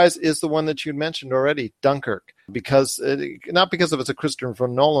surprise is the one that you mentioned already, Dunkirk, not because it's a Christopher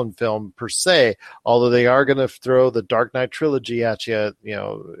Nolan film per se, although they are going to throw the Dark Knight trilogy at you,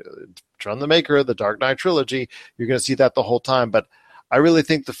 from the maker of the Dark Knight trilogy. You're going to see that the whole time. But I really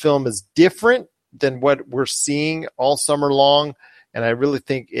think the film is different than what we're seeing all summer long. And I really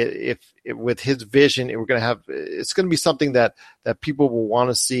think if with his vision, it's going to be something that people will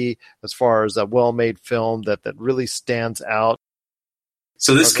want to see as far as a well-made film that really stands out.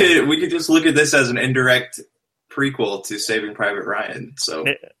 So we could just look at this as an indirect prequel to Saving Private Ryan. So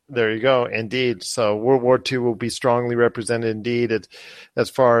there you go. Indeed. So World War II will be strongly represented indeed. As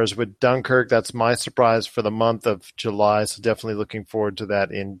far as with Dunkirk, that's my surprise for the month of July. So definitely looking forward to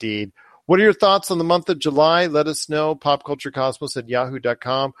that indeed. What are your thoughts on the month of July? Let us know,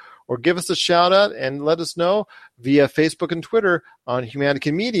 popculturecosmos@yahoo.com, or give us a shout out and let us know via Facebook and Twitter on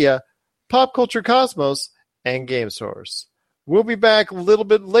Humanica Media, Pop Culture Cosmos, and Game Source. We'll be back a little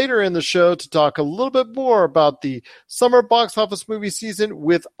bit later in the show to talk a little bit more about the summer box office movie season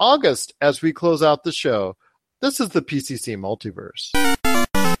with August as we close out the show. This is the PCC Multiverse.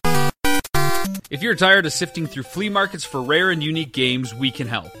 If you're tired of sifting through flea markets for rare and unique games, we can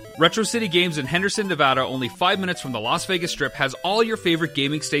help. Retro City Games in Henderson, Nevada, only 5 minutes from the Las Vegas Strip, has all your favorite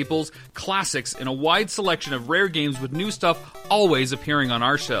gaming staples, classics, and a wide selection of rare games with new stuff always appearing on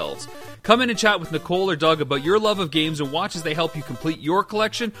our shelves. Come in and chat with Nicole or Doug about your love of games and watch as they help you complete your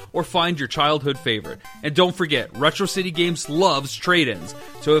collection or find your childhood favorite. And don't forget, Retro City Games loves trade-ins.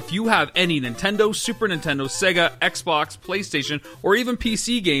 So if you have any Nintendo, Super Nintendo, Sega, Xbox, PlayStation, or even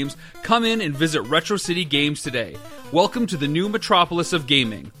PC games, come in and visit Retro City Games today. Welcome to the new metropolis of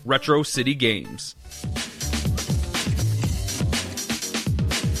gaming, Retro City Games.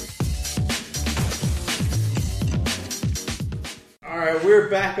 All right, we're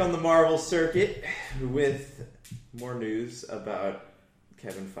back on the Marvel circuit with more news about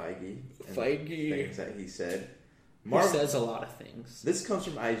Kevin Feige and things that he said. He says a lot of things. This comes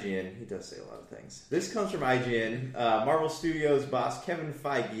from IGN. He does say a lot of things. This comes from IGN. Marvel Studios boss Kevin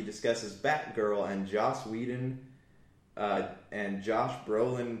Feige discusses Batgirl and Joss Whedon and Josh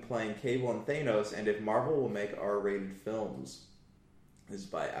Brolin playing Cable and Thanos, and if Marvel will make R-rated films. This is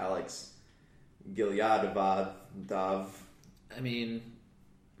by Alex Gilyadov. I mean,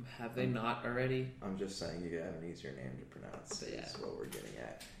 have they not already? I'm just saying you have an easier name to pronounce. But yeah. That's what we're getting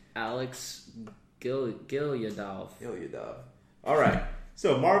at. Alex Gilyadov. All right.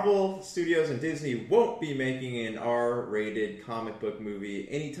 So Marvel Studios and Disney won't be making an R-rated comic book movie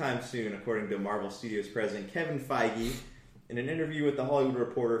anytime soon, according to Marvel Studios president Kevin Feige. In an interview with The Hollywood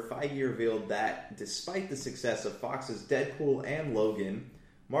Reporter, Feige revealed that despite the success of Fox's Deadpool and Logan,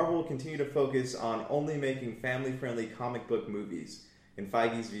 Marvel will continue to focus on only making family-friendly comic book movies. In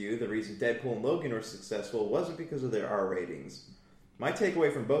Feige's view, the reason Deadpool and Logan were successful wasn't because of their R ratings. My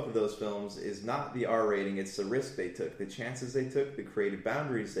takeaway from both of those films is not the R rating, it's the risk they took, the chances they took, the creative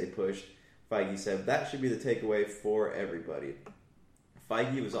boundaries they pushed. Feige said that should be the takeaway for everybody.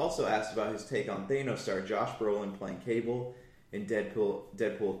 Feige was also asked about his take on Thanos star Josh Brolin playing Cable in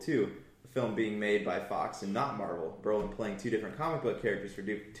Deadpool 2. Film being made by Fox and not Marvel. Brolin playing two different comic book characters for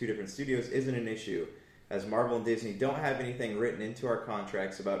two different studios isn't an issue, as Marvel and Disney don't have anything written into our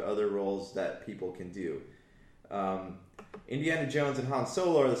contracts about other roles that people can do. Indiana Jones and Han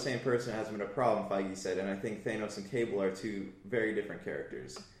Solo are the same person. It hasn't been a problem, Feige said, and I think Thanos and Cable are two very different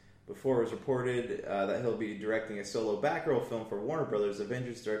characters. Before it was reported that he'll be directing a solo Batgirl film for Warner Brothers,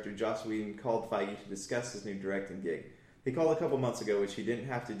 Avengers director Joss Whedon called Feige to discuss his new directing gig. He called a couple months ago, which he didn't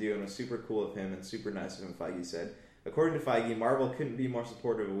have to do, and was super cool of him and super nice of him, Feige said. According to Feige, Marvel couldn't be more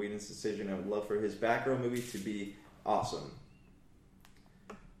supportive of Whedon's decision and would love for his Batgirl movie to be awesome.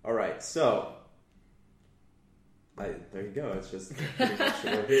 Alright, so... there you go. It's just pretty much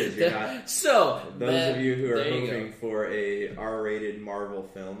what it is. You're not, those of you who are hoping for a R-rated Marvel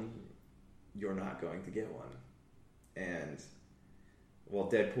film, you're not going to get one. And... while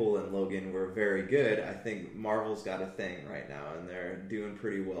Deadpool and Logan were very good, I think Marvel's got a thing right now, and they're doing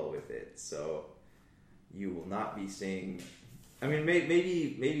pretty well with it. So you will not be seeing... I mean,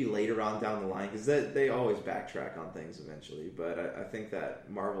 maybe later on down the line, because they always backtrack on things eventually, but I think that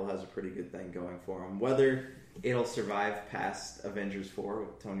Marvel has a pretty good thing going for them. Whether it'll survive past Avengers 4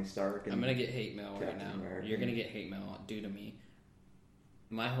 with Tony Stark and I'm going to get hate mail Captain right now. America. You're going to get hate mail due to me.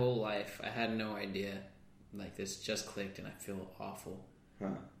 My whole life, I had no idea. Like, this just clicked, and I feel awful. Huh.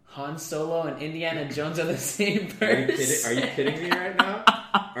 Han Solo and Indiana Jones are the same person. Are you kidding me right now?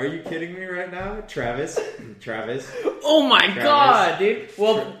 Are you kidding me right now? Travis. Oh my God, dude.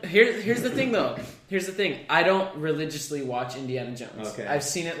 Well, here's the thing, though. Here's the thing. I don't religiously watch Indiana Jones. Okay. I've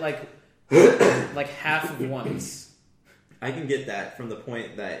seen it like half of once. I can get that from the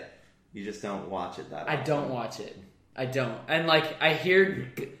point that you just don't watch it that often. I don't watch it. I don't. And like, I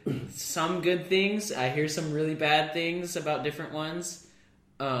hear some good things. I hear some really bad things about different ones.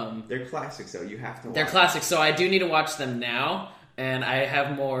 They're classics, though. You have to watch They're classics, so I do need to watch them now. And I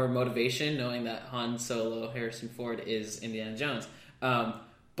have more motivation knowing that Han Solo, Harrison Ford is Indiana Jones.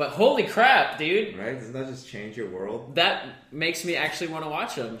 But holy crap, dude. Right? Doesn't that just change your world? That makes me actually want to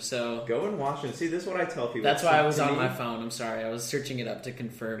watch them, so... Go and watch them. See, this is what I tell people. That's why I was on my phone. I'm sorry. I was searching it up to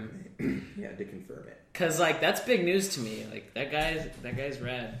confirm. Yeah, to confirm it. Because, like, that's big news to me. Like, that guy's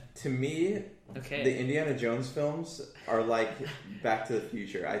rad. To me, the Indiana Jones films are like Back to the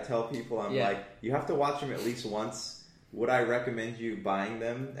Future. I tell people, I'm like, you have to watch them at least once. Would I recommend you buying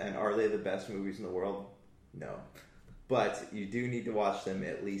them? And are they the best movies in the world? No. but you do need to watch them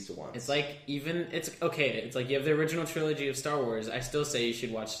at least once. It's like it's like you have the original trilogy of Star Wars. I still say you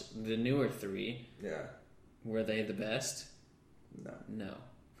should watch the newer 3. Yeah. Were they the best? No.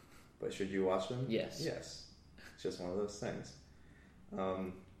 But should you watch them? Yes. Yes. It's just one of those things.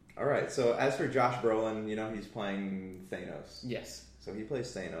 All right. So as for Josh Brolin, he's playing Thanos. Yes. So he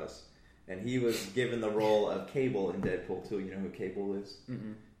plays Thanos, and he was given the role of Cable in Deadpool 2. You know who Cable is?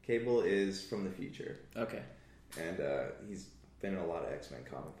 Mm-mm. Cable is from the future. Okay. And he's been in a lot of X-Men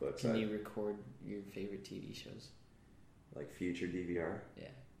comic books. Can you record your favorite TV shows? Like future DVR? Yeah.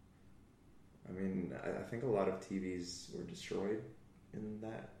 I mean, I think a lot of TVs were destroyed in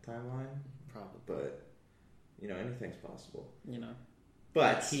that timeline. Probably. But, anything's possible.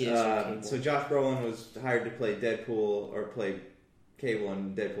 But so Josh Brolin was hired to play Deadpool, or play Cable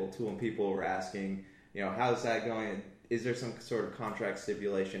in Deadpool 2, and people were asking, how's that going? Is there some sort of contract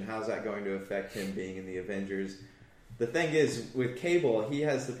stipulation? How's that going to affect him being in the Avengers? The thing is, with Cable, he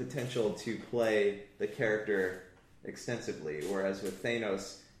has the potential to play the character extensively, whereas with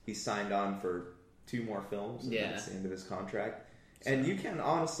Thanos, he signed on for 2 more films, and that's the end of his contract. And you can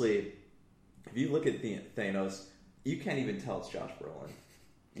honestly, if you look at Thanos, you can't even tell it's Josh Brolin.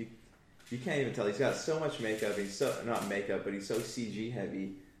 You can't even tell. He's got so much makeup. He's so CG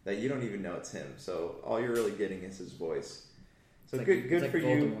heavy that you don't even know it's him. So all you're really getting is his voice. So it's good for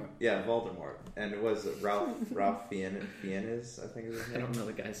Voldemort. you. Yeah, Voldemort. And it was Ralph Fiennes, I think is his name. I don't know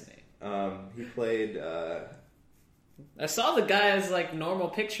the guy's name. He played... I saw the guy's normal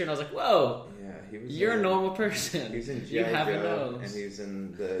picture and I was like, whoa, yeah, you're a normal person. He's in You have a nose. and he's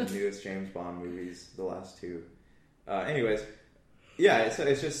in the newest James Bond movies, the last 2. Anyways, so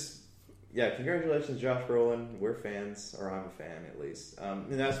it's just... Yeah, congratulations, Josh Brolin. We're fans, or I'm a fan at least.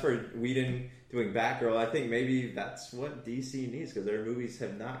 And as for Whedon doing Batgirl, I think maybe that's what DC needs, because their movies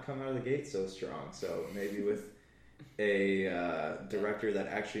have not come out of the gate so strong. So maybe with a director that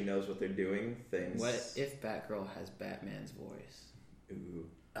actually knows what they're doing, things... What if Batgirl has Batman's voice? Ooh.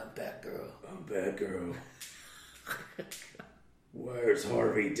 I'm Batgirl. I'm Batgirl. Where's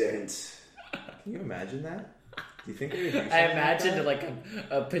Harvey Dent? Can you imagine that? Do you think they would do something I imagined like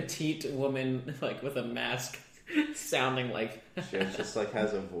a petite woman with a mask sounding like she just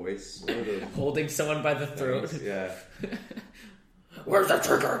has a voice, holding someone by the throat. Yeah. Where's the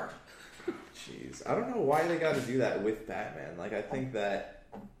trigger? Jeez, I don't know why they got to do that with Batman. I think that.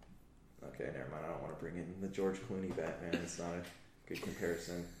 Okay, never mind. I don't want to bring in the George Clooney Batman. It's not a good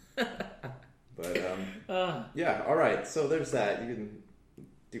comparison. But yeah. All right. So there's that. You can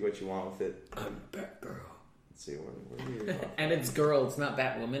do what you want with it. I'm Batgirl. See, where do you and it's girl, it's not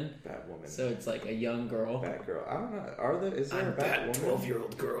Batwoman. Batwoman. So it's like a young girl. Batgirl. I don't know. Is there a Batwoman?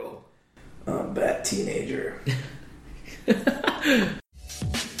 12-year-old girl. I'm Bat Teenager.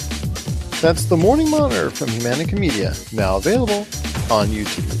 That's the Morning Monitor from Humanica Media, now available on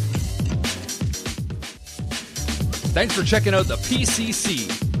YouTube. Thanks for checking out the PCC,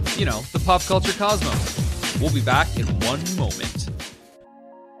 the Pop Culture Cosmos. We'll be back in one moment.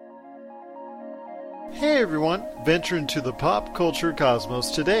 Hey everyone, venture into the Pop Culture Cosmos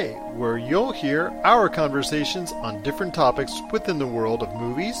today, where you'll hear our conversations on different topics within the world of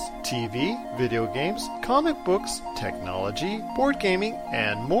movies, TV, video games, comic books, technology, board gaming,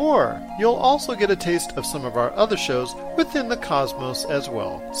 and more. You'll also get a taste of some of our other shows within the Cosmos as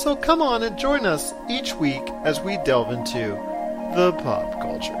well. So come on and join us each week as we delve into the Pop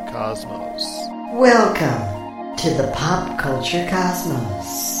Culture Cosmos. Welcome to the Pop Culture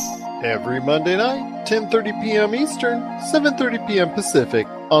Cosmos. Every Monday night, 10:30 p.m. Eastern, 7:30 p.m. Pacific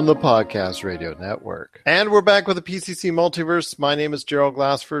on the Podcast Radio Network. And we're back with the PCC Multiverse. My name is Gerald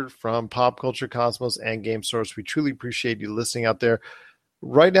Glassford from Pop Culture Cosmos and Game Source. We truly appreciate you listening out there.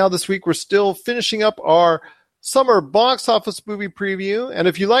 Right now, this week, we're still finishing up our summer box office movie preview. And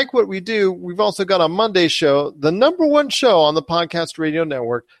if you like what we do, we've also got a Monday show, the number one show on the Podcast Radio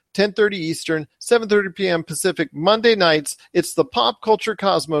Network, 10:30 Eastern, 7:30 p.m. Pacific, Monday nights. It's the Pop Culture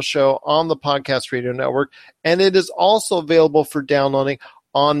Cosmos Show on the Podcast Radio Network, and it is also available for downloading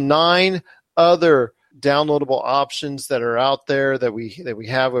on 9 other downloadable options that are out there that we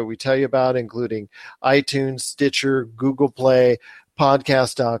have, what we tell you about, including iTunes, Stitcher, Google Play,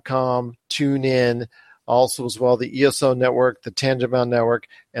 Podcast.com, TuneIn, also as well the ESO Network, the Tangibound Network,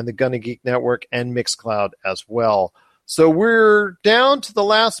 and the Gonna Geek Network, and Mixcloud as well. So we're down to the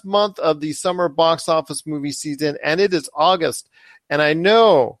last month of the summer box office movie season, and it is August. And I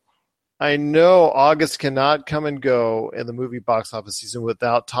know August cannot come and go in the movie box office season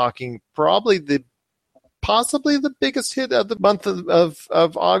without talking possibly the biggest hit of the month of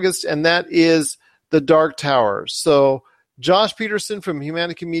August, and that is The Dark Tower. So Josh Peterson from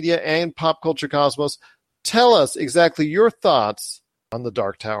Humanica Media and Pop Culture Cosmos, tell us exactly your thoughts on The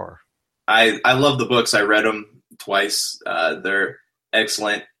Dark Tower. I love the books. I read them twice. They're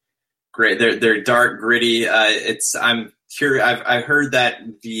excellent, great. They're dark, gritty. I'm curious. I've heard that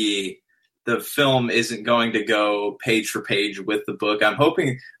the film isn't going to go page for page with the book. I'm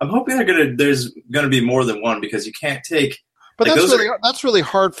hoping there's gonna be more than one, because you can't take. But that's really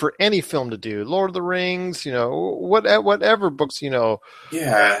hard for any film to do. Lord of the Rings, whatever books,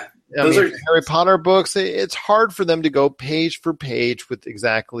 Yeah. Harry Potter books, it's hard for them to go page for page with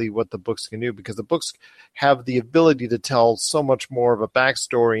exactly what the books can do, because the books have the ability to tell so much more of a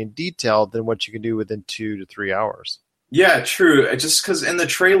backstory in detail than what you can do within 2 to 3 hours. Yeah, true. Just because in the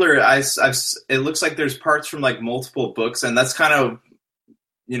trailer, it looks like there's parts from like multiple books, and that's kind of,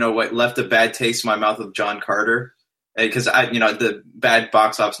 what left a bad taste in my mouth with John Carter. Because the bad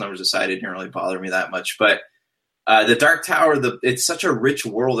box office numbers aside, it didn't really bother me that much, but. The Dark Tower, it's such a rich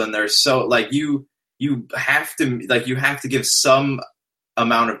world, and there's so you have to give some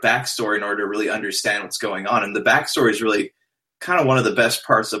amount of backstory in order to really understand what's going on, and the backstory is really kind of one of the best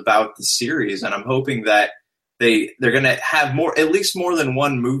parts about the series. And I'm hoping that they're going to have at least more than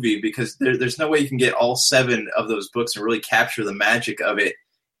one movie, because there's no way you can get all 7 of those books and really capture the magic of it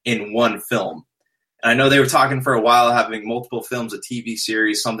in one film. And I know they were talking for a while having multiple films, a TV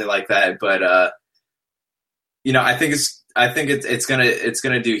series, something like that, but. I think it's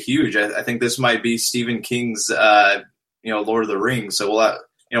gonna do huge. I think this might be Stephen King's Lord of the Rings. So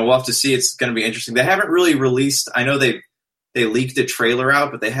we'll have to see. It's gonna be interesting. They haven't really released. I know they leaked a trailer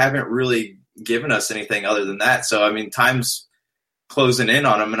out, but they haven't really given us anything other than that. So I mean, time's closing in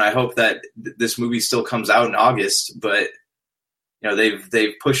on them, and I hope that this movie still comes out in August. But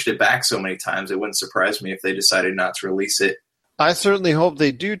they've pushed it back so many times. It wouldn't surprise me if they decided not to release it. I certainly hope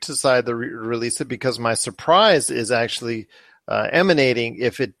they do decide to release it, because my surprise is actually emanating,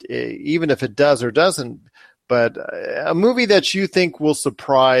 even if it does or doesn't. But a movie that you think will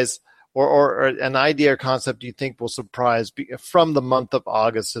surprise, or an idea or concept you think will surprise from the month of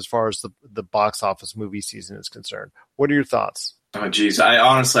August, as far as the box office movie season is concerned. What are your thoughts? Oh, geez.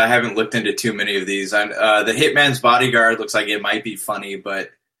 I haven't looked into too many of these. The Hitman's Bodyguard looks like it might be funny,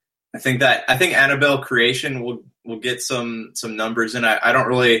 but I think Annabelle Creation will get some numbers in. I don't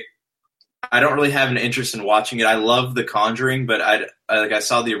really have an interest in watching it. I love The Conjuring, but I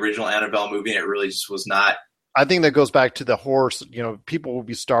saw the original Annabelle movie, and it really just was not. I think that goes back to the horror. People will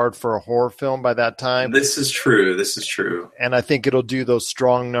be starved for a horror film by that time. This is true. And I think it'll do those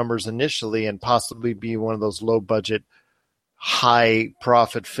strong numbers initially, and possibly be one of those low budget, high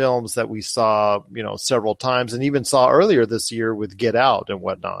profit films that we saw, several times, and even saw earlier this year with Get Out and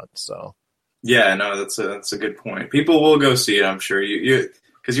whatnot. So. Yeah, no, that's a good point. People will go see it, I'm sure.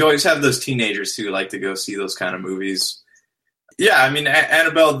 Because you always have those teenagers who like to go see those kind of movies. Yeah, I mean,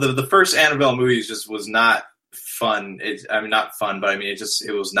 Annabelle, the first Annabelle movie just was not fun. Not fun, but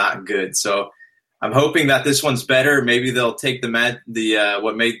it was not good. So I'm hoping that this one's better. Maybe they'll take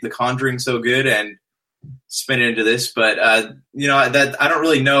what made The Conjuring so good and spin it into this. But that I don't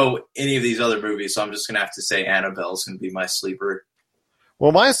really know any of these other movies, so I'm just gonna have to say Annabelle's gonna be my sleeper.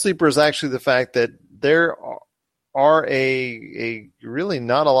 Well, my sleeper is actually the fact that there are a really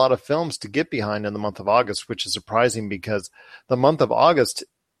not a lot of films to get behind in the month of August, which is surprising, because the month of August,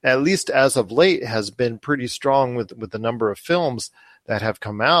 at least as of late, has been pretty strong with the number of films that have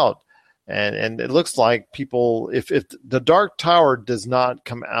come out. And it looks like people, if The Dark Tower does not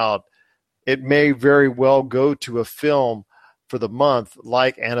come out, it may very well go to a film for the month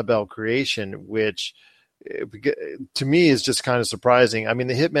like Annabelle Creation, which to me is just kind of surprising. I mean,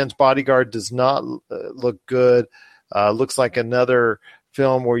 The Hitman's Bodyguard does not look good. Looks like another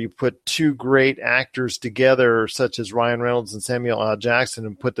film where you put 2 great actors together, such as Ryan Reynolds and Samuel L. Jackson,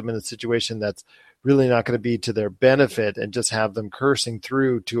 and put them in a situation that's really not going to be to their benefit, and just have them cursing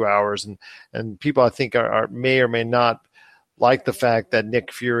through 2 hours. And people, I think, may or may not like the fact that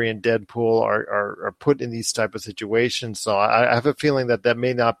Nick Fury and Deadpool are put in these type of situations. So I have a feeling that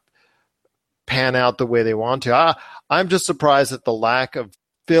may not pan out the way they want to. I'm just surprised at the lack of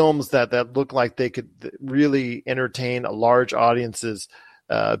films that look like they could really entertain a large audiences.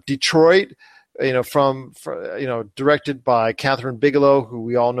 Detroit, directed by Catherine Bigelow, who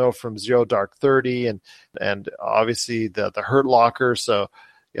we all know from Zero Dark 30 and obviously the Hurt Locker. So,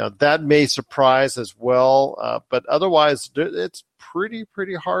 that may surprise as well. But otherwise, it's pretty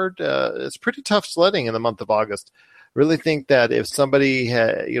hard. It's pretty tough sledding in the month of August. Really think that if somebody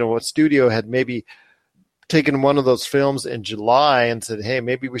had, a studio had maybe taken one of those films in July and said, hey,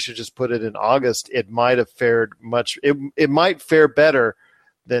 maybe we should just put it in August, it might have fared it might fare better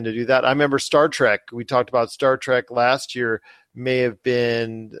than to do that. I remember Star Trek. We talked about Star Trek last year may have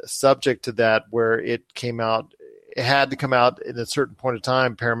been subject to that, where it had to come out at a certain point of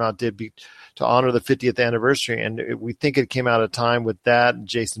time. Paramount did to honor the 50th anniversary, and we think it came out of time with that and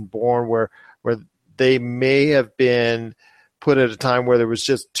Jason Bourne, where they may have been put at a time where there was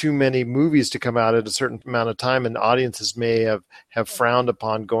just too many movies to come out at a certain amount of time, and audiences may have frowned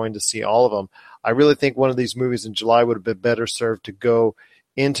upon going to see all of them. I really think one of these movies in July would have been better served to go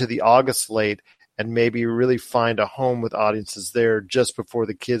into the August slate and maybe really find a home with audiences there just before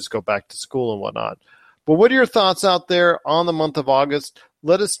the kids go back to school and whatnot. But what are your thoughts out there on the month of August?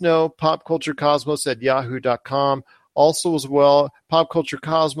 Let us know, popculturecosmos@yahoo.com. Also as well, Pop Culture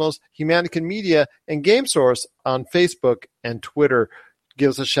Cosmos, Humanican Media, and Game Source on Facebook and Twitter. Give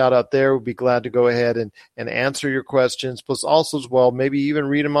us a shout out there. We'll be glad to go ahead and answer your questions. Plus also as well, maybe even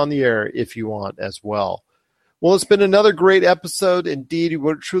read them on the air if you want as well. Well, it's been another great episode. Indeed,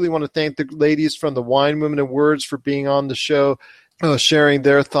 we truly want to thank the ladies from the Wine, Women, and Words for being on the show, sharing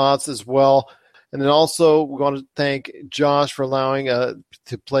their thoughts as well. And then also we want to thank Josh for allowing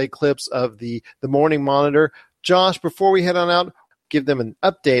to play clips of the Morning Monitor. Josh, before we head on out, give them an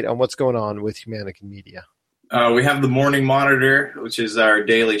update on what's going on with Humanican Media. We have the Morning Monitor, which is our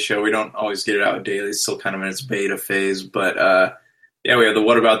daily show. We don't always get it out daily. It's still kind of in its beta phase. But, we have the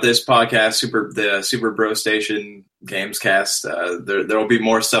What About This podcast, the Super Bro Station Gamescast. There will be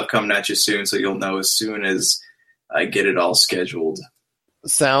more stuff coming at you soon, so you'll know as soon as I get it all scheduled.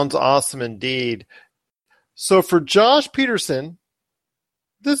 Sounds awesome indeed. So for Josh Peterson,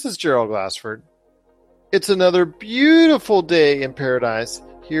 this is Gerald Glassford. It's another beautiful day in paradise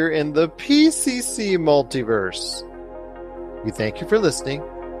here in the PCC Multiverse. We thank you for listening,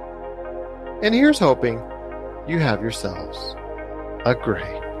 and here's hoping you have yourselves a great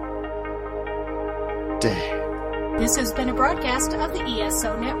day. This has been a broadcast of the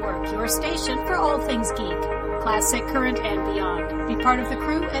ESO Network, your station for all things geek, classic, current, and beyond. Be part of the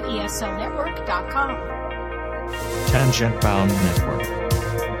crew at ESONetwork.com. Tangent Bound Network.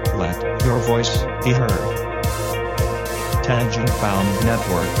 Let your voice be heard.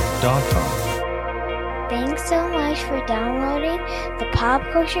 TangentBoundNetwork.com. Thanks so much for downloading the Pop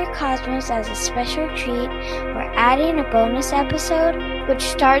Culture Cosmos as a special treat. We're adding a bonus episode, which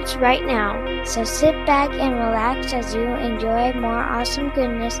starts right now. So sit back and relax as you enjoy more awesome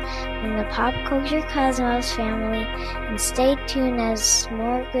goodness from the Pop Culture Cosmos family. And stay tuned as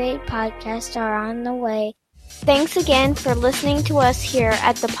more great podcasts are on the way. Thanks again for listening to us here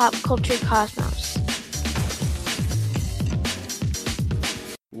at the Pop Culture Cosmos.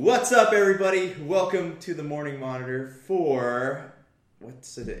 What's up, everybody? Welcome to the Morning Monitor for,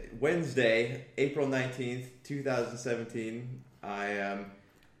 Wednesday, April 19th, 2017. I am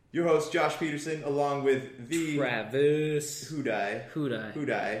your host, Josh Peterson, along with the Travis Hoodie.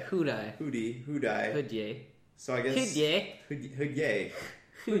 So I guess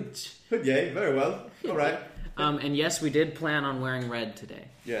Hoodie, very well. All right. And yes, we did plan on wearing red today.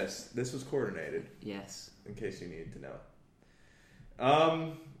 Yes, this was coordinated. Yes. In case you needed to know.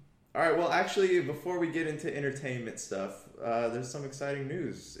 All right, well, actually, before we get into entertainment stuff, there's some exciting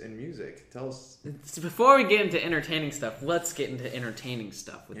news in music. Tell us. Before we get into entertaining stuff, let's get into entertaining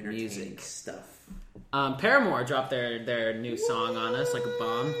stuff with music. Paramore dropped their new song on us like a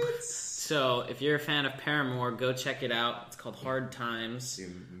bomb. So if you're a fan of Paramore, go check it out. It's called Hard Times.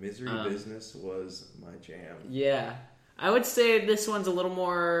 Misery Business was my jam. Yeah. I would say this one's a little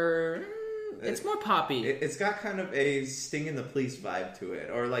more... It's more poppy. It's got kind of a Sting and the Police vibe to it.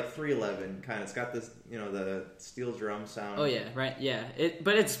 Or like 311 kind of. It's got this, the steel drum sound. Oh, yeah, right, yeah.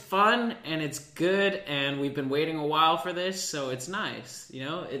 But it's fun, and it's good, and we've been waiting a while for this, so it's nice.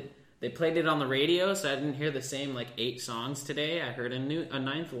 They played it on the radio, so I didn't hear the same 8 songs today. I heard a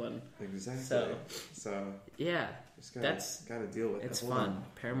 9th one. Exactly. So yeah, just gotta deal with it. It's fun.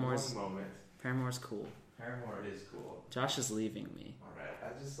 Paramore's cool. Paramore is cool. Josh is leaving me. All right. I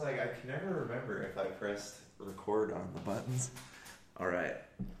can never remember if I pressed record on the buttons. All right.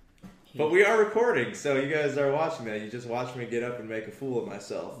 But we are recording, so you guys are watching that. You just watched me get up and make a fool of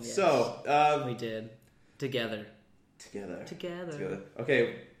myself. Yes. So we did together.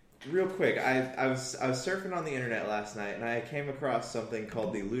 Okay. Real quick, I was surfing on the internet last night, and I came across something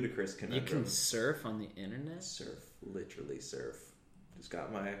called the ludicrous conundrum. You can surf on the internet? Literally surf. Just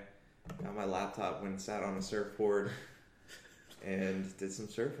got my laptop, went and sat on a surfboard, and did some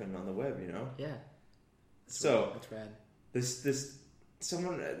surfing on the web. Yeah. That's rad. This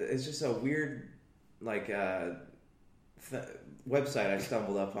someone. It's just a weird website I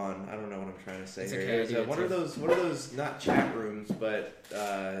stumbled up on. I don't know what I'm trying to say here. It's one of those not chat rooms, but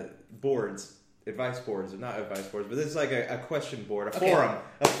boards advice boards, not advice boards, but this is like a question board, a Okay. forum.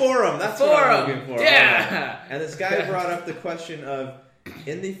 A forum, that's what I'm looking for. Yeah! And this guy brought up the question of,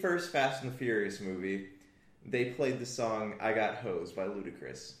 in the first Fast and the Furious movie, they played the song I Got Hosed by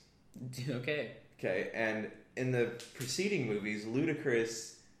Ludacris. Okay. Okay, and in the preceding movies,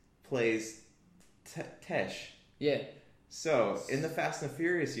 Ludacris plays Tesh. Yeah. So, in the Fast and the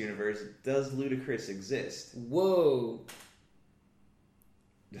Furious universe, does Ludacris exist? Whoa.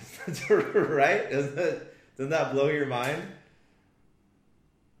 Right? Doesn't that blow your mind?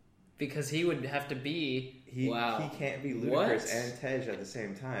 Because he would have to be... He can't be Ludacris and Tej at the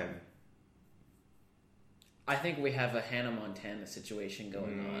same time. I think we have a Hannah Montana situation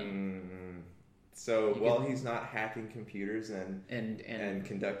going on. So, he's not hacking computers and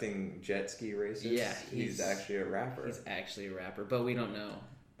conducting jet ski races. Yeah, he's actually a rapper. He's actually a rapper, but we don't know.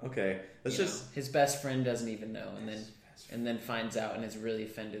 Okay, his best friend doesn't even know, and then finds out and is really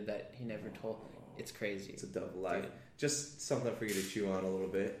offended that he never told. It's crazy. It's a double life. Dude. Just something for you to chew on a little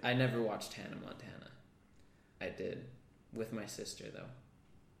bit. I never watched Hannah Montana. I did with my sister though,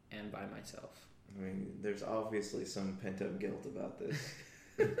 and by myself. I mean, there's obviously some pent-up guilt about this.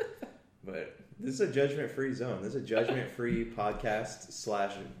 But this is a judgment-free zone. This is a judgment-free podcast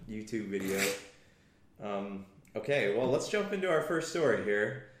 / YouTube video. Okay, well, let's jump into our first story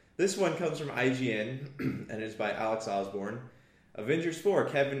here. This one comes from IGN, and is by Alex Osborne. Avengers 4,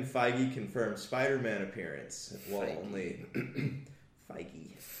 Kevin Feige confirms Spider-Man appearance. Well, only...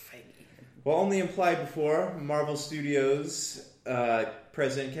 Feige. Well, only implied before, Marvel Studios...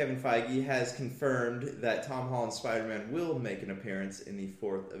 President Kevin Feige has confirmed that Tom Holland's Spider-Man will make an appearance in the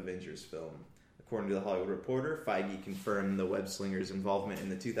 4th Avengers film. According to The Hollywood Reporter, Feige confirmed the web-slinger's involvement in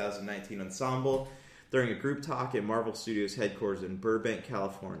the 2019 ensemble during a group talk at Marvel Studios headquarters in Burbank,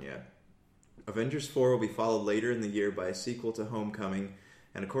 California. Avengers 4 will be followed later in the year by a sequel to Homecoming,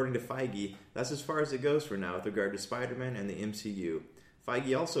 and according to Feige, that's as far as it goes for now with regard to Spider-Man and the MCU.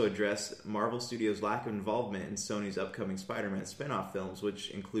 Feige also addressed Marvel Studios' lack of involvement in Sony's upcoming Spider-Man spin-off films, which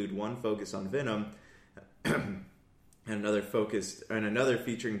include one focused on Venom and another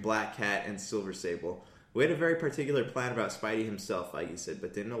featuring Black Cat and Silver Sable. We had a very particular plan about Spidey himself, Feige said,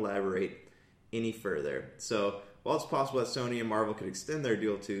 but didn't elaborate any further. So, while it's possible that Sony and Marvel could extend their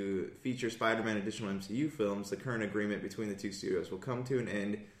deal to feature Spider-Man additional MCU films, the current agreement between the two studios will come to an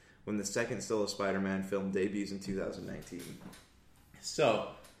end when the second solo Spider-Man film debuts in 2019. So,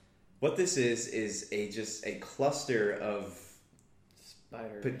 what this is just a cluster of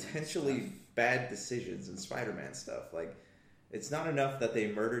potentially bad decisions in Spider-Man stuff. Like, it's not enough that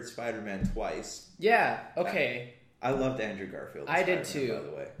they murdered Spider-Man twice. Yeah, okay. I loved Andrew Garfield. I did too. By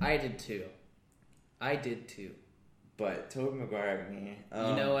the way, I did too. But Tobey Maguire,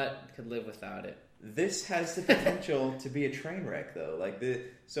 you know what? Could live without it. This has the potential to be a train wreck, though.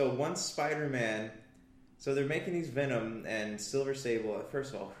 So once Spider-Man. So they're making these Venom and Silver Sable.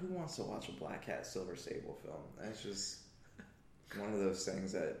 First of all, who wants to watch a Black Cat Silver Sable film? That's just one of those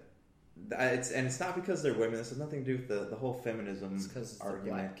things it's not because they're women. This has nothing to do with the whole feminism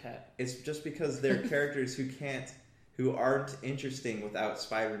argument. Black Cat. It's just because they're characters who aren't interesting without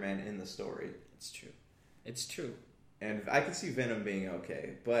Spider-Man in the story. It's true. And I can see Venom being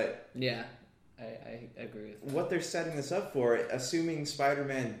okay, but yeah, I agree with that. What they're setting this up for, assuming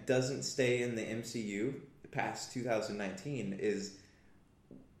Spider-Man doesn't stay in the MCU past 2019 is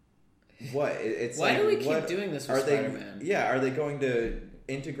what? It's why like, do we keep doing this with Spider-Man? Are they going to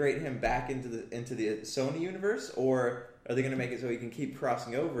integrate him back into the Sony universe, or are they going to make it so he can keep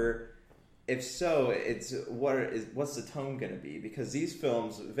crossing over? If so, what's the tone going to be? Because these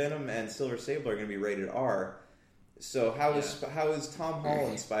films, Venom and Silver Sable, are going to be rated R. So how is Tom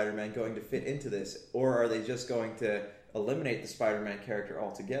Holland's Spider-Man going to fit into this? Or are they just going to eliminate the Spider-Man character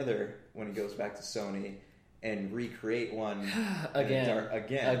altogether when he goes back to Sony and recreate one again?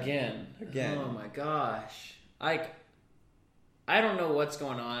 Oh my gosh. I don't know what's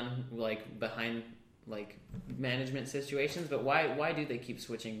going on behind management situations, but why do they keep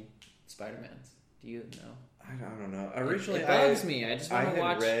switching Spider-Mans? Do you know? I don't know. Originally, it bugs me. I just want to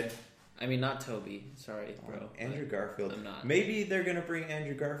watch. I mean, not Toby. Sorry, bro. Andrew Garfield. I'm not. Maybe they're going to bring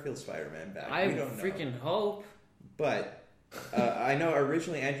Andrew Garfield Spider-Man back. I don't know. Freaking hope. But I know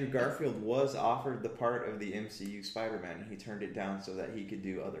originally Andrew Garfield was offered the part of the MCU Spider-Man, and he turned it down so that he could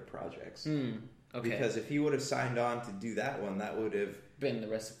do other projects. Okay. Because if he would have signed on to do that one, that would have been the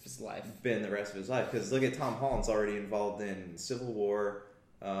rest of his life. Because look at Tom Holland's already involved in Civil War.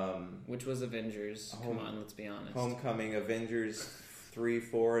 Which was Avengers. Come on, let's be honest. Homecoming, Avengers 3,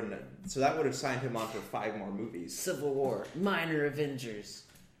 4, and so that would have signed him on for 5 more movies. Civil War, minor Avengers.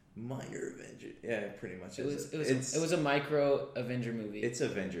 Minor Avenger. Yeah, pretty much. It was a micro Avenger movie. It's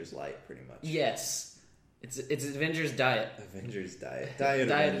Avengers Light, pretty much. Yes. It's Avengers Diet. Avengers Diet. Diet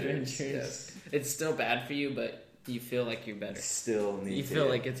Avengers. Yes. It's still bad for you, but you feel like you're better. Still need you to feel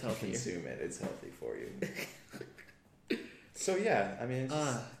like it's healthier. Consume it. It's healthy for you. So yeah, I mean,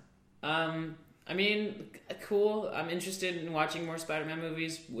 cool. I'm interested in watching more Spider-Man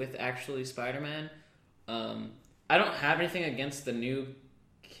movies with actually Spider-Man. I don't have anything against the new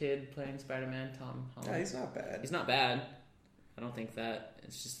kid playing Spider-Man, Tom Holland. No, he's not bad. He's not bad. I don't think that.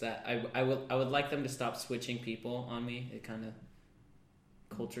 It's just that I would like them to stop switching people on me. It kind of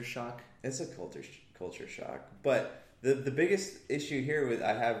culture shock. It's a culture shock. But the biggest issue here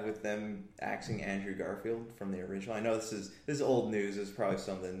I have with them axing Andrew Garfield from the original. I know this is old news. It's probably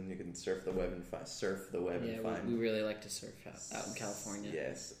something you can surf the web and find. We really like to surf out in California.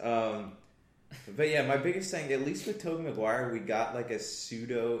 Yes. But yeah, my biggest thing, at least with Tobey Maguire, we got like a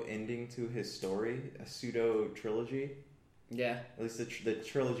pseudo ending to his story, a pseudo trilogy. Yeah. At least the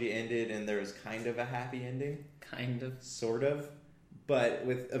trilogy ended and there was kind of a happy ending. Kind of. Sort of. But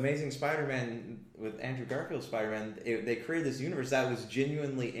with Amazing Spider-Man, with Andrew Garfield's Spider-Man, they created this universe that was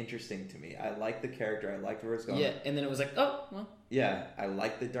genuinely interesting to me. I liked the character. I liked where it's going. Yeah, and then it was like, oh, well. Yeah, I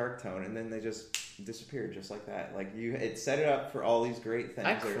liked the dark tone, and then they just disappeared just like that. Like it set it up for all these great things.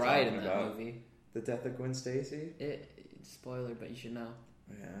 I cried in that movie. The death of Gwen Stacy? Spoiler, but you should know.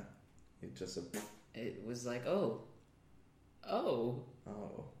 Yeah. It was like, oh.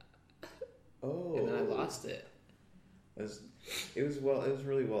 And then I lost it. It was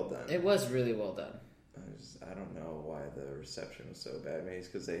really well done. It was really well done. I don't know why the reception was so bad. Maybe it's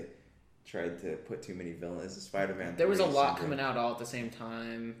because they tried to put too many villains. The Spider-Man. There was a lot coming out all at the same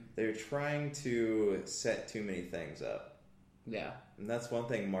time. They're trying to set too many things up. Yeah. And that's one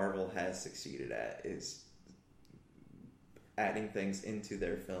thing Marvel has succeeded at, is adding things into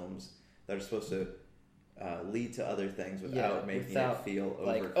their films that are supposed to lead to other things without making it feel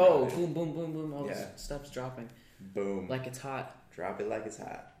like, overcrowded. oh, boom, boom, boom, boom, all this stuff's dropping. Boom. Like it's hot. Drop it like it's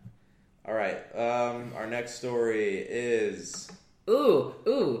hot. All right. Our next story is...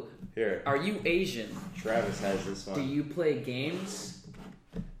 Ooh. Here. Are you Asian? Travis has this one. Do you play games?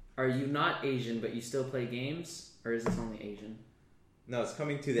 Are you not Asian, but you still play games? Or is this only Asian? No, it's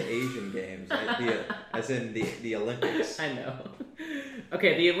coming to the Asian Games, as in the Olympics. I know.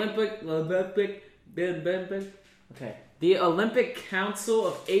 Okay, the Olympic Council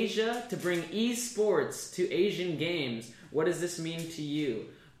of Asia to bring esports to Asian Games. What does this mean to you?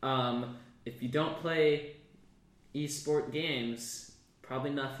 If you don't play esport games, probably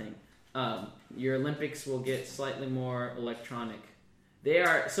nothing. Your Olympics will get slightly more electronic.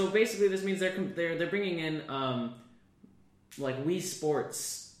 So basically this means they're bringing in like Wii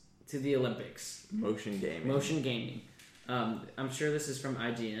Sports to the Olympics. Motion gaming. I'm sure this is from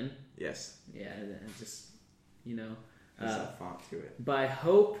IGN. Yes. Yeah, just there's a font to it. By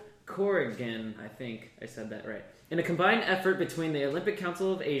Hope Corrigan, I think I said that right. In a combined effort between the Olympic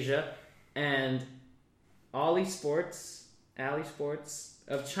Council of Asia and Ali Sports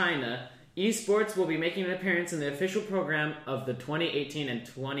of China, esports will be making an appearance in the official program of the 2018 and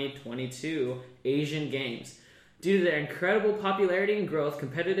 2022 Asian Games. Due to their incredible popularity and growth,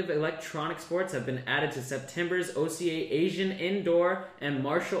 competitive electronic sports have been added to September's OCA Asian Indoor and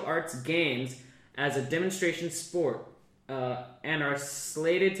Martial Arts Games as a demonstration sport, and are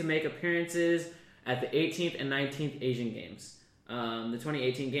slated to make appearances at the 18th and 19th Asian Games. The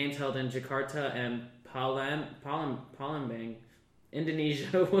 2018 Games held in Jakarta and Palembang,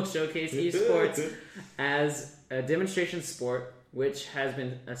 Indonesia, will showcase esports as a demonstration sport, which has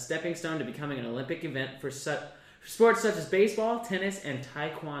been a stepping stone to becoming an Olympic event for sports such as baseball, tennis, and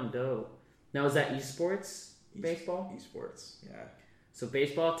taekwondo. Now, is that esports? Baseball? Esports, yeah. So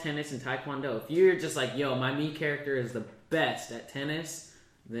baseball, tennis, and taekwondo. If you're just like, yo, my me character is the best at tennis,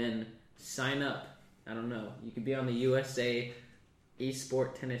 then sign up. I don't know. You could be on the USA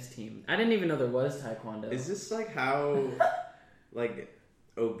esport tennis team. I didn't even know there was taekwondo. Is this like how like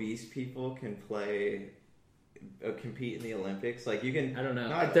obese people can compete in the Olympics? Like you can. I don't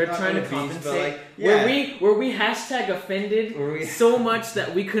know. They're trying to compensate. Like, were we hashtag offended so much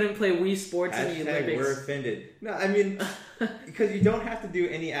that we couldn't play Wii Sports in the Olympics? We're offended. No, I mean because you don't have to do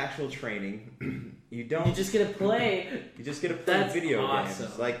any actual training. You just get to play. You just get to play video awesome.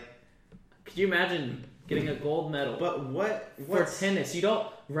 games. Like, could you imagine getting a gold medal? But for tennis? You don't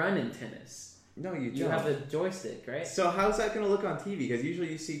run in tennis. No, you don't. You have the joystick, right? So how's that going to look on TV? Because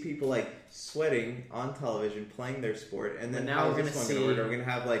usually you see people like sweating on television playing their sport, and then now we're going to see. We're going to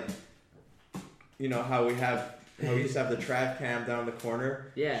have like, how we used to have the trav cam down in the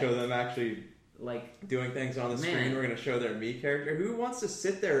corner. Yeah. Show them actually like doing things on the screen. We're going to show their me character. Who wants to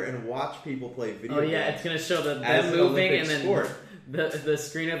sit there and watch people play video games? Oh yeah, it's going to show them moving and then the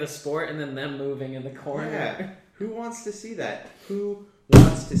screen of the sport and then them moving in the corner. Yeah. Who wants to see that? Who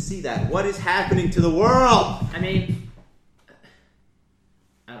wants to see that? What is happening to the world? I mean,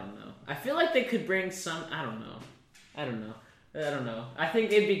 I don't know. I feel like they could bring some. I don't know. I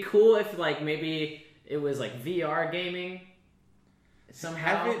think it'd be cool if like maybe it was like VR gaming.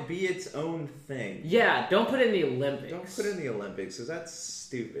 Somehow have it be its own thing. Yeah, don't put it in the Olympics. Don't put it in the Olympics because that's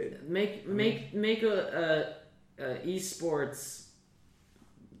stupid. Make a esports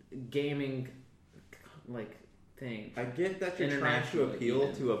gaming like thing. I get that you're trying to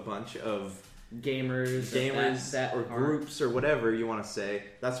appeal to a bunch of gamers that or groups or whatever you want to say.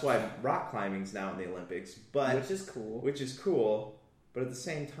 That's why rock climbing's now in the Olympics, but which is cool. But at the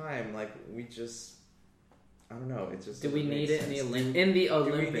same time, like I don't know. It just do we need it in the Olympics?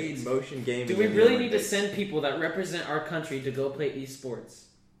 Do we need motion gaming? Do we really need to send people that represent our country to go play esports?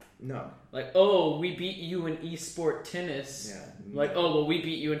 No. Like, oh, we beat you in esport tennis. Yeah. Like, oh, well, we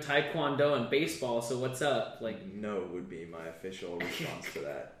beat you in taekwondo and baseball. So what's up? Like, no would be my official response to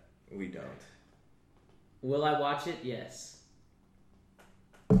that. We don't. Will I watch it? Yes.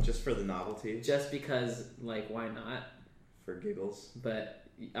 Just for the novelty. Just because, like, why not? For giggles. But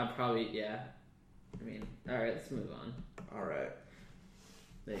I'm probably I mean, alright, let's move on. Alright.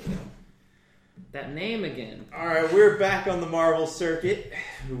 There you go. That name again. Alright, we're back on the Marvel circuit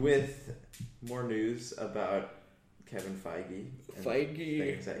with more news about Kevin Feige. And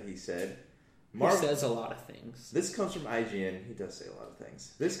things that he said. He says a lot of things. This comes from IGN. He does say a lot of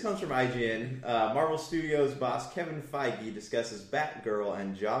things. This comes from IGN. Marvel Studios boss Kevin Feige discusses Batgirl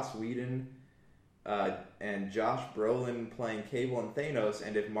and Joss Whedon and Josh Brolin playing Cable and Thanos,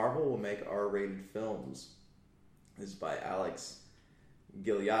 and if Marvel will make R-rated films. This is by Alex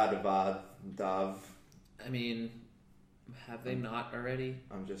Gilyadov. I mean, have they not already?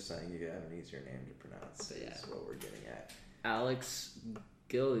 I'm just saying you have an easier name to pronounce. So, that's what we're getting at. Alex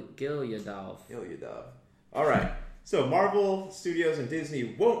Gilyadov. All right. So Marvel Studios and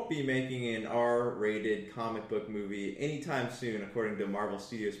Disney won't be making an R-rated comic book movie anytime soon, according to Marvel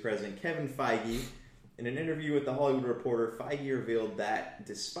Studios president Kevin Feige. In an interview with The Hollywood Reporter, Feige revealed that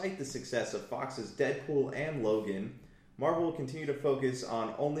despite the success of Fox's Deadpool and Logan, Marvel will continue to focus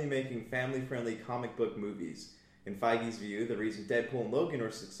on only making family-friendly comic book movies. In Feige's view, the reason Deadpool and Logan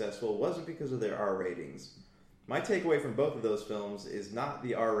were successful wasn't because of their R ratings. My takeaway from both of those films is not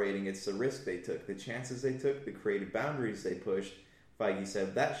the R rating, it's the risk they took, the chances they took, the creative boundaries they pushed. Feige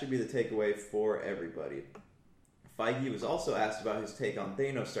said that should be the takeaway for everybody. Feige was also asked about his take on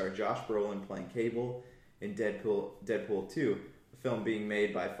Thanos star Josh Brolin playing Cable in Deadpool 2, a film being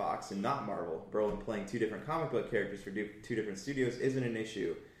made by Fox and not Marvel. Brolin playing two different comic book characters for two different studios isn't an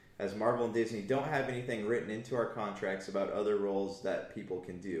issue, as Marvel and Disney don't have anything written into our contracts about other roles that people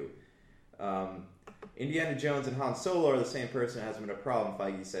can do. Indiana Jones and Han Solo are the same person. It hasn't been a problem,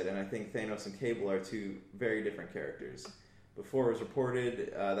 Feige said, and I think Thanos and Cable are two very different characters. Before it was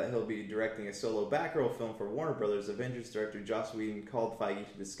reported that he'll be directing a solo Batgirl film for Warner Brothers, Avengers director Joss Whedon called Feige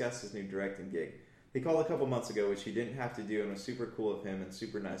to discuss his new directing gig. He called a couple months ago, which he didn't have to do, and was super cool of him and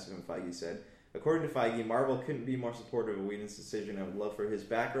super nice of him, Feige said. According to Feige, Marvel couldn't be more supportive of Whedon's decision and would love for his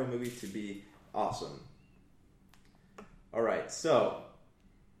Batgirl movie to be awesome. Alright, so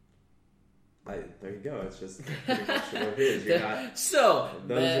there you go. It's just pretty much what it is. You're not,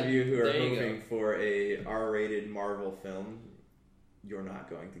 those of you who are hoping for a R-rated Marvel film, you're not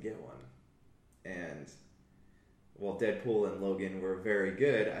going to get one. And while Deadpool and Logan were very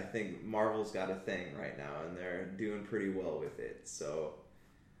good, I think Marvel's got a thing right now, and they're doing pretty well with it. So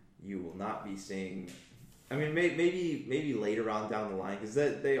you will not be seeing. I mean, maybe later on down the line, because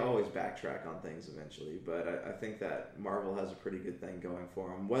they always backtrack on things eventually. But I think that Marvel has a pretty good thing going for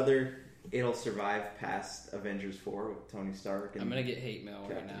them. Whether it'll survive past Avengers 4 with Tony Stark and I'm going to get hate mail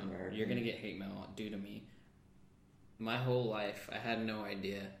right now. America. You're going to get hate mail due to me. My whole life, I had no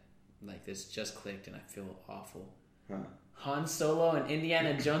idea. Like, this just clicked and I feel awful. Huh. Han Solo and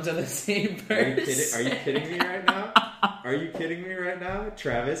Indiana Jones are the same person. Are you kidding me right now? Are you kidding me right now?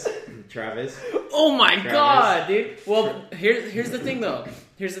 Travis. Oh my God, dude. Well, here's the thing, though.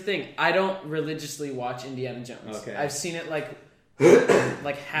 Here's the thing. I don't religiously watch Indiana Jones. Okay. I've seen it like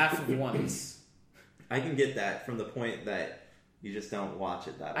half of once. I can get that from the point that you just don't watch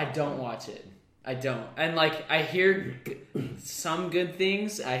it that often. I don't watch it. I don't. And like, I hear some good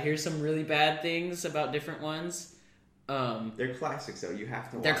things. I hear some really bad things about different ones. They're classics, though. You have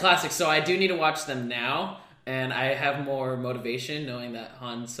to watch They're classics, so I do need to watch them now. And I have more motivation knowing that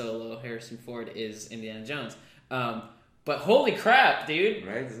Han Solo, Harrison Ford, is Indiana Jones. But holy crap, dude!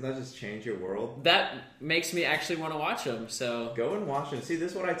 Right? Doesn't that just change your world? That makes me actually want to watch them. So go and watch them. See,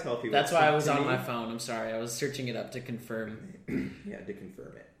 this is what I tell people. That's why I was on my phone. I'm sorry, I was searching it up to confirm. Yeah, to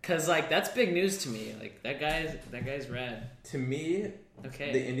confirm it. Because that's big news to me. Like that guy's rad. To me,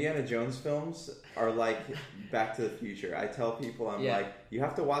 okay, the Indiana Jones films are like Back to the Future. I tell people, I'm like, you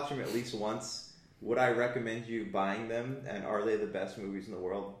have to watch them at least once. Would I recommend you buying them? And are they the best movies in the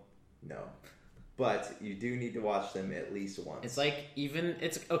world? No. But you do need to watch them at least once. It's like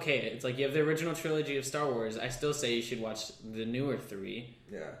it's like you have the original trilogy of Star Wars. I still say you should watch the newer 3.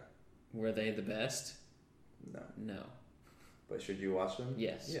 Yeah. Were they the best? No. But should you watch them?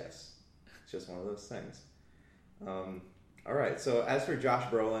 Yes. Yes. It's just one of those things. All right. So as for Josh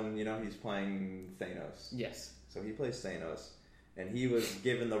Brolin, he's playing Thanos. Yes. So he plays Thanos. And he was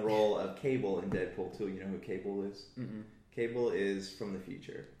given the role of Cable in Deadpool 2. You know who Cable is? Mm-mm. Cable is from the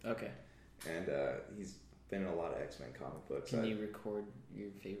future. Okay. And he's been in a lot of X-Men comic books. Can you record your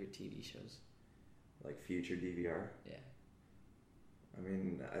favorite TV shows? Like future DVR? Yeah. I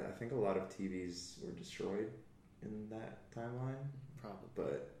mean, I think a lot of TVs were destroyed in that timeline. Probably.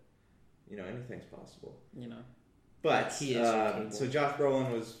 But, anything's possible. But he is so Josh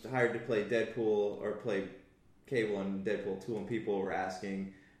Brolin was hired to play Deadpool, or play Cable in Deadpool 2, and people were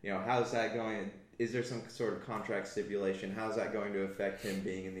asking, how's that going? Is there some sort of contract stipulation? How's that going to affect him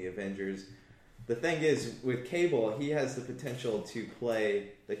being in the Avengers? The thing is, with Cable, he has the potential to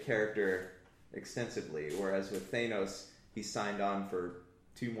play the character extensively, whereas with Thanos, he signed on for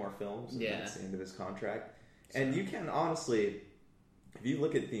 2 more films, and that's the end of his contract. And you can honestly, if you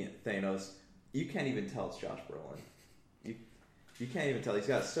look at Thanos, you can't even tell it's Josh Brolin. You can't even tell. He's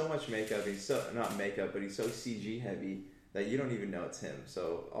got so much makeup. He's not makeup, but he's so CG heavy that you don't even know it's him.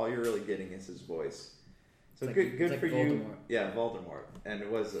 So all you're really getting is his voice. So good for Voldemort. you. Yeah, Voldemort. And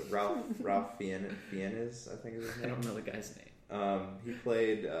it was Ralph Fiennes, I think is his name. I don't know the guy's name. He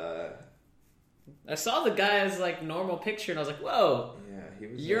played... I saw the guy's normal picture and I was like, whoa, yeah,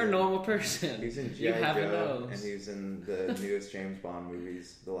 you're a normal person. He's in You have a Joe, nose. and he's in the newest James Bond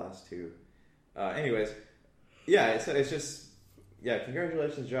movies, the last 2. Anyways, yeah, so it's just... Yeah,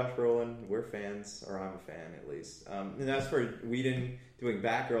 congratulations, Josh Brolin. We're fans, or I'm a fan at least. And as for Whedon doing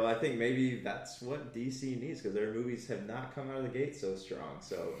Batgirl, I think maybe that's what DC needs, because their movies have not come out of the gate so strong.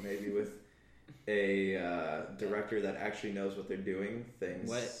 So maybe with a director that actually knows what they're doing, things...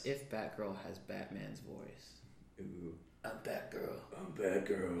 What if Batgirl has Batman's voice? Ooh. I'm Batgirl. I'm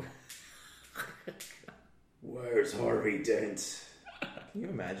Batgirl. Where's Harvey Dent? Can you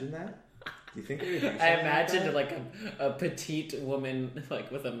imagine that? Do you think they would do something I imagined like a petite woman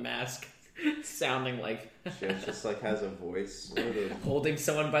with a mask sounding like she just has a voice. Holding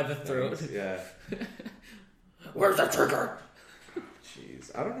someone by the throat. Things? Yeah. Where's the trigger?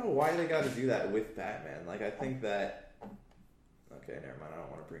 Jeez. I don't know why they got to do that with Batman. I think that... Okay, never mind. I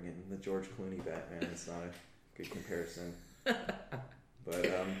don't want to bring in the George Clooney Batman. It's not a good comparison. But,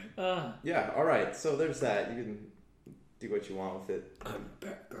 yeah, alright. So there's that. You can do what you want with it. I'm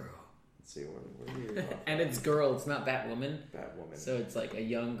Batgirl. Let's see, where are you And it's girl, it's not Batwoman. Batwoman. So it's like a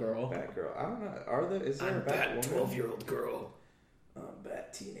young girl. Batgirl. I don't know. Is there a Batwoman? 12-year-old girl.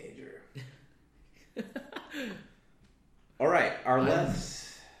 Bat teenager. Alright, our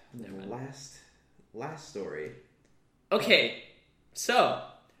last story. Okay, so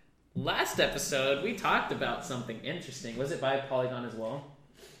last episode we talked about something interesting. Was it by Polygon as well?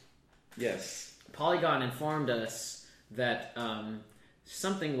 Yes. Polygon informed us that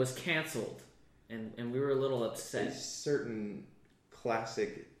something was canceled, and we were a little upset. A certain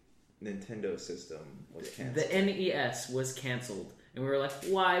classic Nintendo system was canceled. The NES was canceled, and we were like,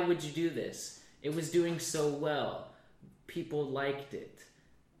 why would you do this? It was doing so well. People liked it.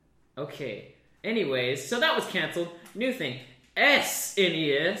 Okay. Anyways, so that was canceled. New thing.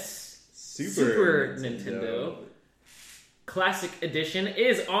 SNES. Super Nintendo. Classic Edition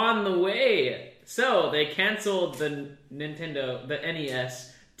is on the way. So they canceled the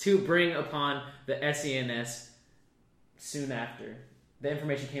NES to bring upon the SNES soon after. The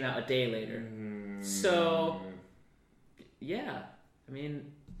information came out a day later. So, yeah. I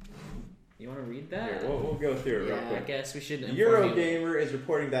mean, you want to read that? Here, we'll go through it real quick. I guess we should. Eurogamer is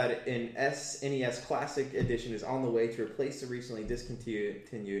reporting that an SNES Classic Edition is on the way to replace the recently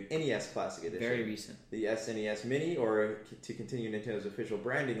discontinued NES Classic Edition. Very recent. The SNES Mini, or to continue Nintendo's official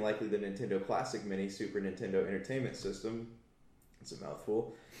branding, likely the Nintendo Classic Mini Super Nintendo Entertainment System. It's a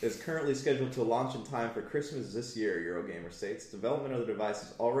mouthful. Is currently scheduled to launch in time for Christmas this year, Eurogamer states. Development of the device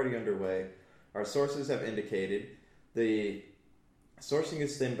is already underway. Our sources have indicated the sourcing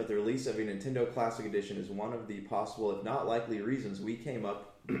is thin, but the release of a Nintendo Classic Edition is one of the possible, if not likely, reasons we came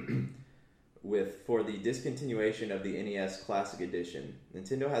up for the discontinuation of the NES Classic Edition.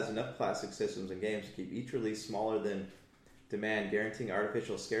 Nintendo has enough classic systems and games to keep each release smaller than demand, guaranteeing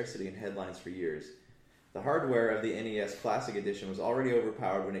artificial scarcity and headlines for years. The hardware of the NES Classic Edition was already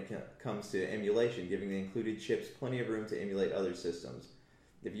overpowered when it comes to emulation, giving the included chips plenty of room to emulate other systems.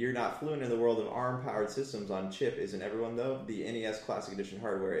 If you're not fluent in the world of ARM-powered systems on chip, isn't everyone though? The NES Classic Edition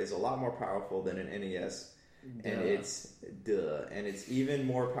hardware is a lot more powerful than an NES, and it's even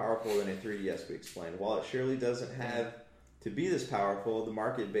more powerful than a 3DS, we explained. While it surely doesn't have to be this powerful, the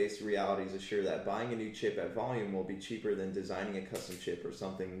market-based realities assure that buying a new chip at volume will be cheaper than designing a custom chip or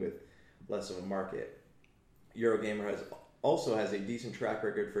something with less of a market. Eurogamer also has a decent track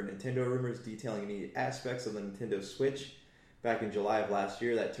record for Nintendo rumors detailing any aspects of the Nintendo Switch. Back in July of last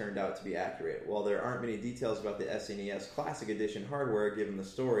year, that turned out to be accurate. While there aren't many details about the SNES Classic Edition hardware given the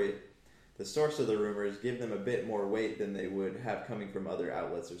story, the source of the rumors give them a bit more weight than they would have coming from other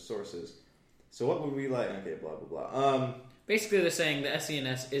outlets or sources. So what would we like? Okay, blah, blah, blah. Basically, they're saying the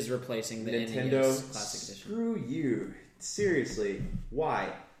SNES is replacing the Nintendo NES Classic Edition. Screw you. Seriously. Why?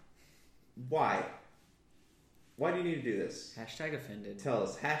 Why do you need to do this? Hashtag offended. Tell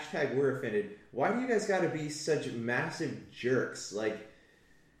us. Hashtag we're offended. Why do you guys gotta be such massive jerks? Like,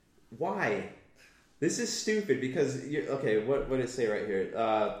 why? This is stupid because, what did it say right here?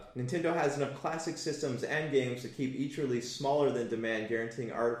 Nintendo has enough classic systems and games to keep each release smaller than demand,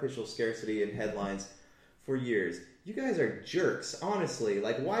 guaranteeing artificial scarcity in headlines for years. You guys are jerks, honestly.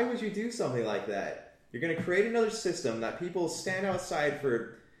 Like, why would you do something like that? You're going to create another system that people stand outside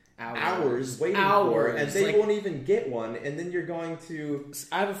for hours waiting for, and they won't even get one, and then you're going to...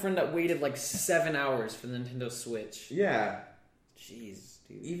 I have a friend that waited like 7 hours for the Nintendo Switch. Yeah. Jeez,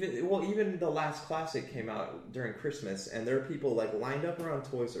 dude. Even the last classic came out during Christmas, and there are people like lined up around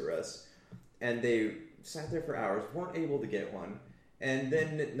Toys R Us, and they sat there for hours, weren't able to get one, and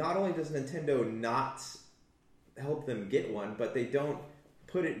then not only does Nintendo not help them get one, but they don't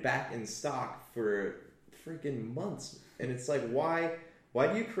put it back in stock for freaking months. And it's like, why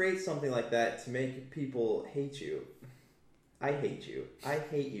do you create something like that to make people hate you? I hate you. I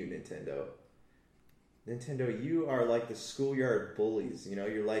hate you, Nintendo. Nintendo, you are like the schoolyard bullies. You know,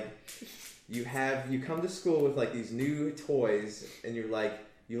 you're like, you come to school with like these new toys, and you're like,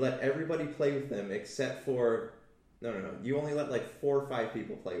 you let everybody play with them except for... No. You only let like 4 or 5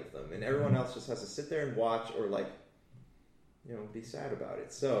 people play with them, and everyone else just has to sit there and watch or like, be sad about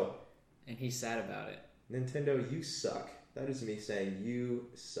it. So, and he's sad about it. Nintendo, you suck. That is me saying you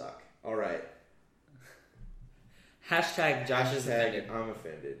suck. All right. Hashtag Josh is offended. I'm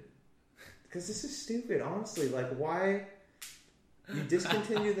offended because this is stupid. Honestly, like why you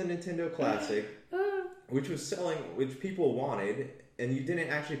discontinue the Nintendo Classic, which was selling, which people wanted. And you didn't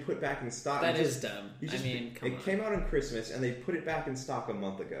actually put back in stock. That is dumb. It came out on Christmas, and they put it back in stock a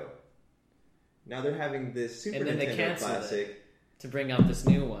month ago. Now they're having this Super Nintendo Classic to bring out this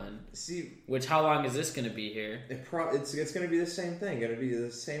new one. Which how long is this going to be here? It's going to be the same thing. Going to be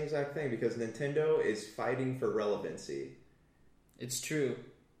the same exact thing because Nintendo is fighting for relevancy. It's true.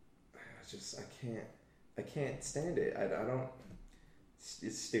 I can't stand it. I don't.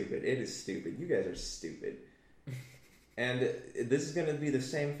 It's stupid. It is stupid. You guys are stupid. And this is going to be the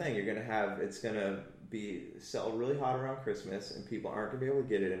same thing. It's going to sell really hot around Christmas, and people aren't going to be able to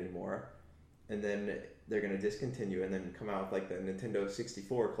get it anymore. And then they're going to discontinue, and then come out with like the Nintendo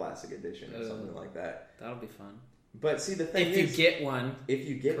 64 Classic Edition or something like that. That'll be fun. But see, the thing is, if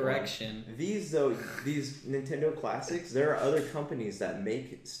you get correction, these Nintendo Classics, there are other companies that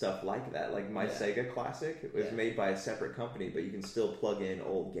make stuff like that. Like my Sega Classic was made by a separate company, but you can still plug in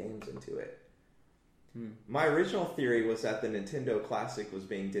old games into it. My original theory was that the Nintendo Classic was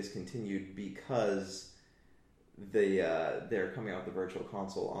being discontinued because they're coming out with the Virtual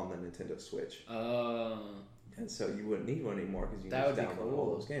Console on the Nintendo Switch. Oh. And so you wouldn't need one anymore because you can just download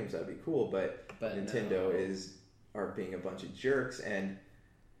all those games. That'd be cool. But Nintendo are being a bunch of jerks, and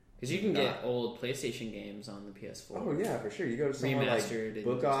because you can get old PlayStation games on the PS4. Oh yeah, for sure. You go to somewhere like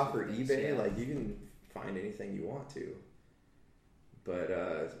Book Off or eBay, like you can find anything you want to. But,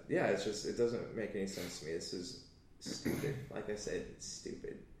 it's just, it doesn't make any sense to me. This is stupid. Like I said, it's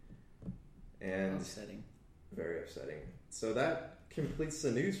stupid. And upsetting. Very upsetting. So that completes the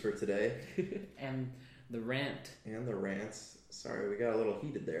news for today. And the rant. And the rants. Sorry, we got a little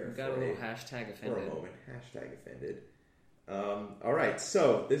heated there. We got a little hashtag offended. For a moment. Hashtag offended. All right,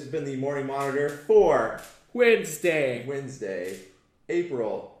 so this has been the Morning Monitor for Wednesday,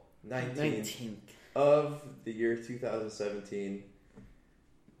 April 19th. Of the year 2017.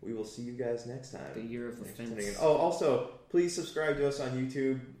 We will see you guys next time. The year of offense. Oh, also, please subscribe to us on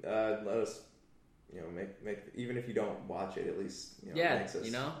YouTube. Let us, make even if you don't watch it, at least makes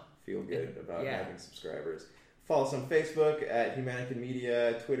us feel good about having subscribers. Follow us on Facebook at Humanican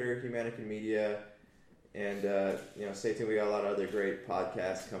Media, Twitter, Humanican Media, and stay tuned. We got a lot of other great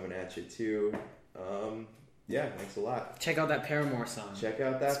podcasts coming at you too. Thanks a lot. Check out that Paramore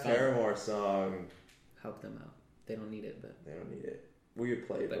song. Help them out. They don't need it, but they don't need it. We would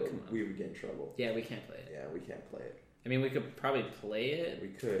play it, but we would get in trouble. Yeah, we can't play it. Yeah, we can't play it. I mean, we could probably play it. We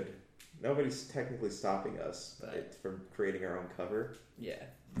could. Nobody's technically stopping us from creating our own cover. Yeah.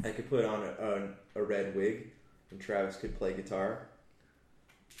 I could put on a red wig, and Travis could play guitar.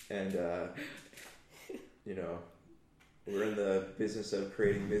 And, we're in the business of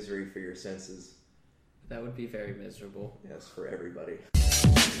creating misery for your senses. That would be very miserable. Yes, for everybody.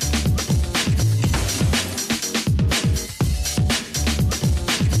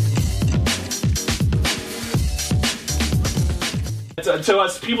 To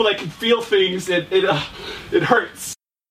us people that can feel things, it hurts.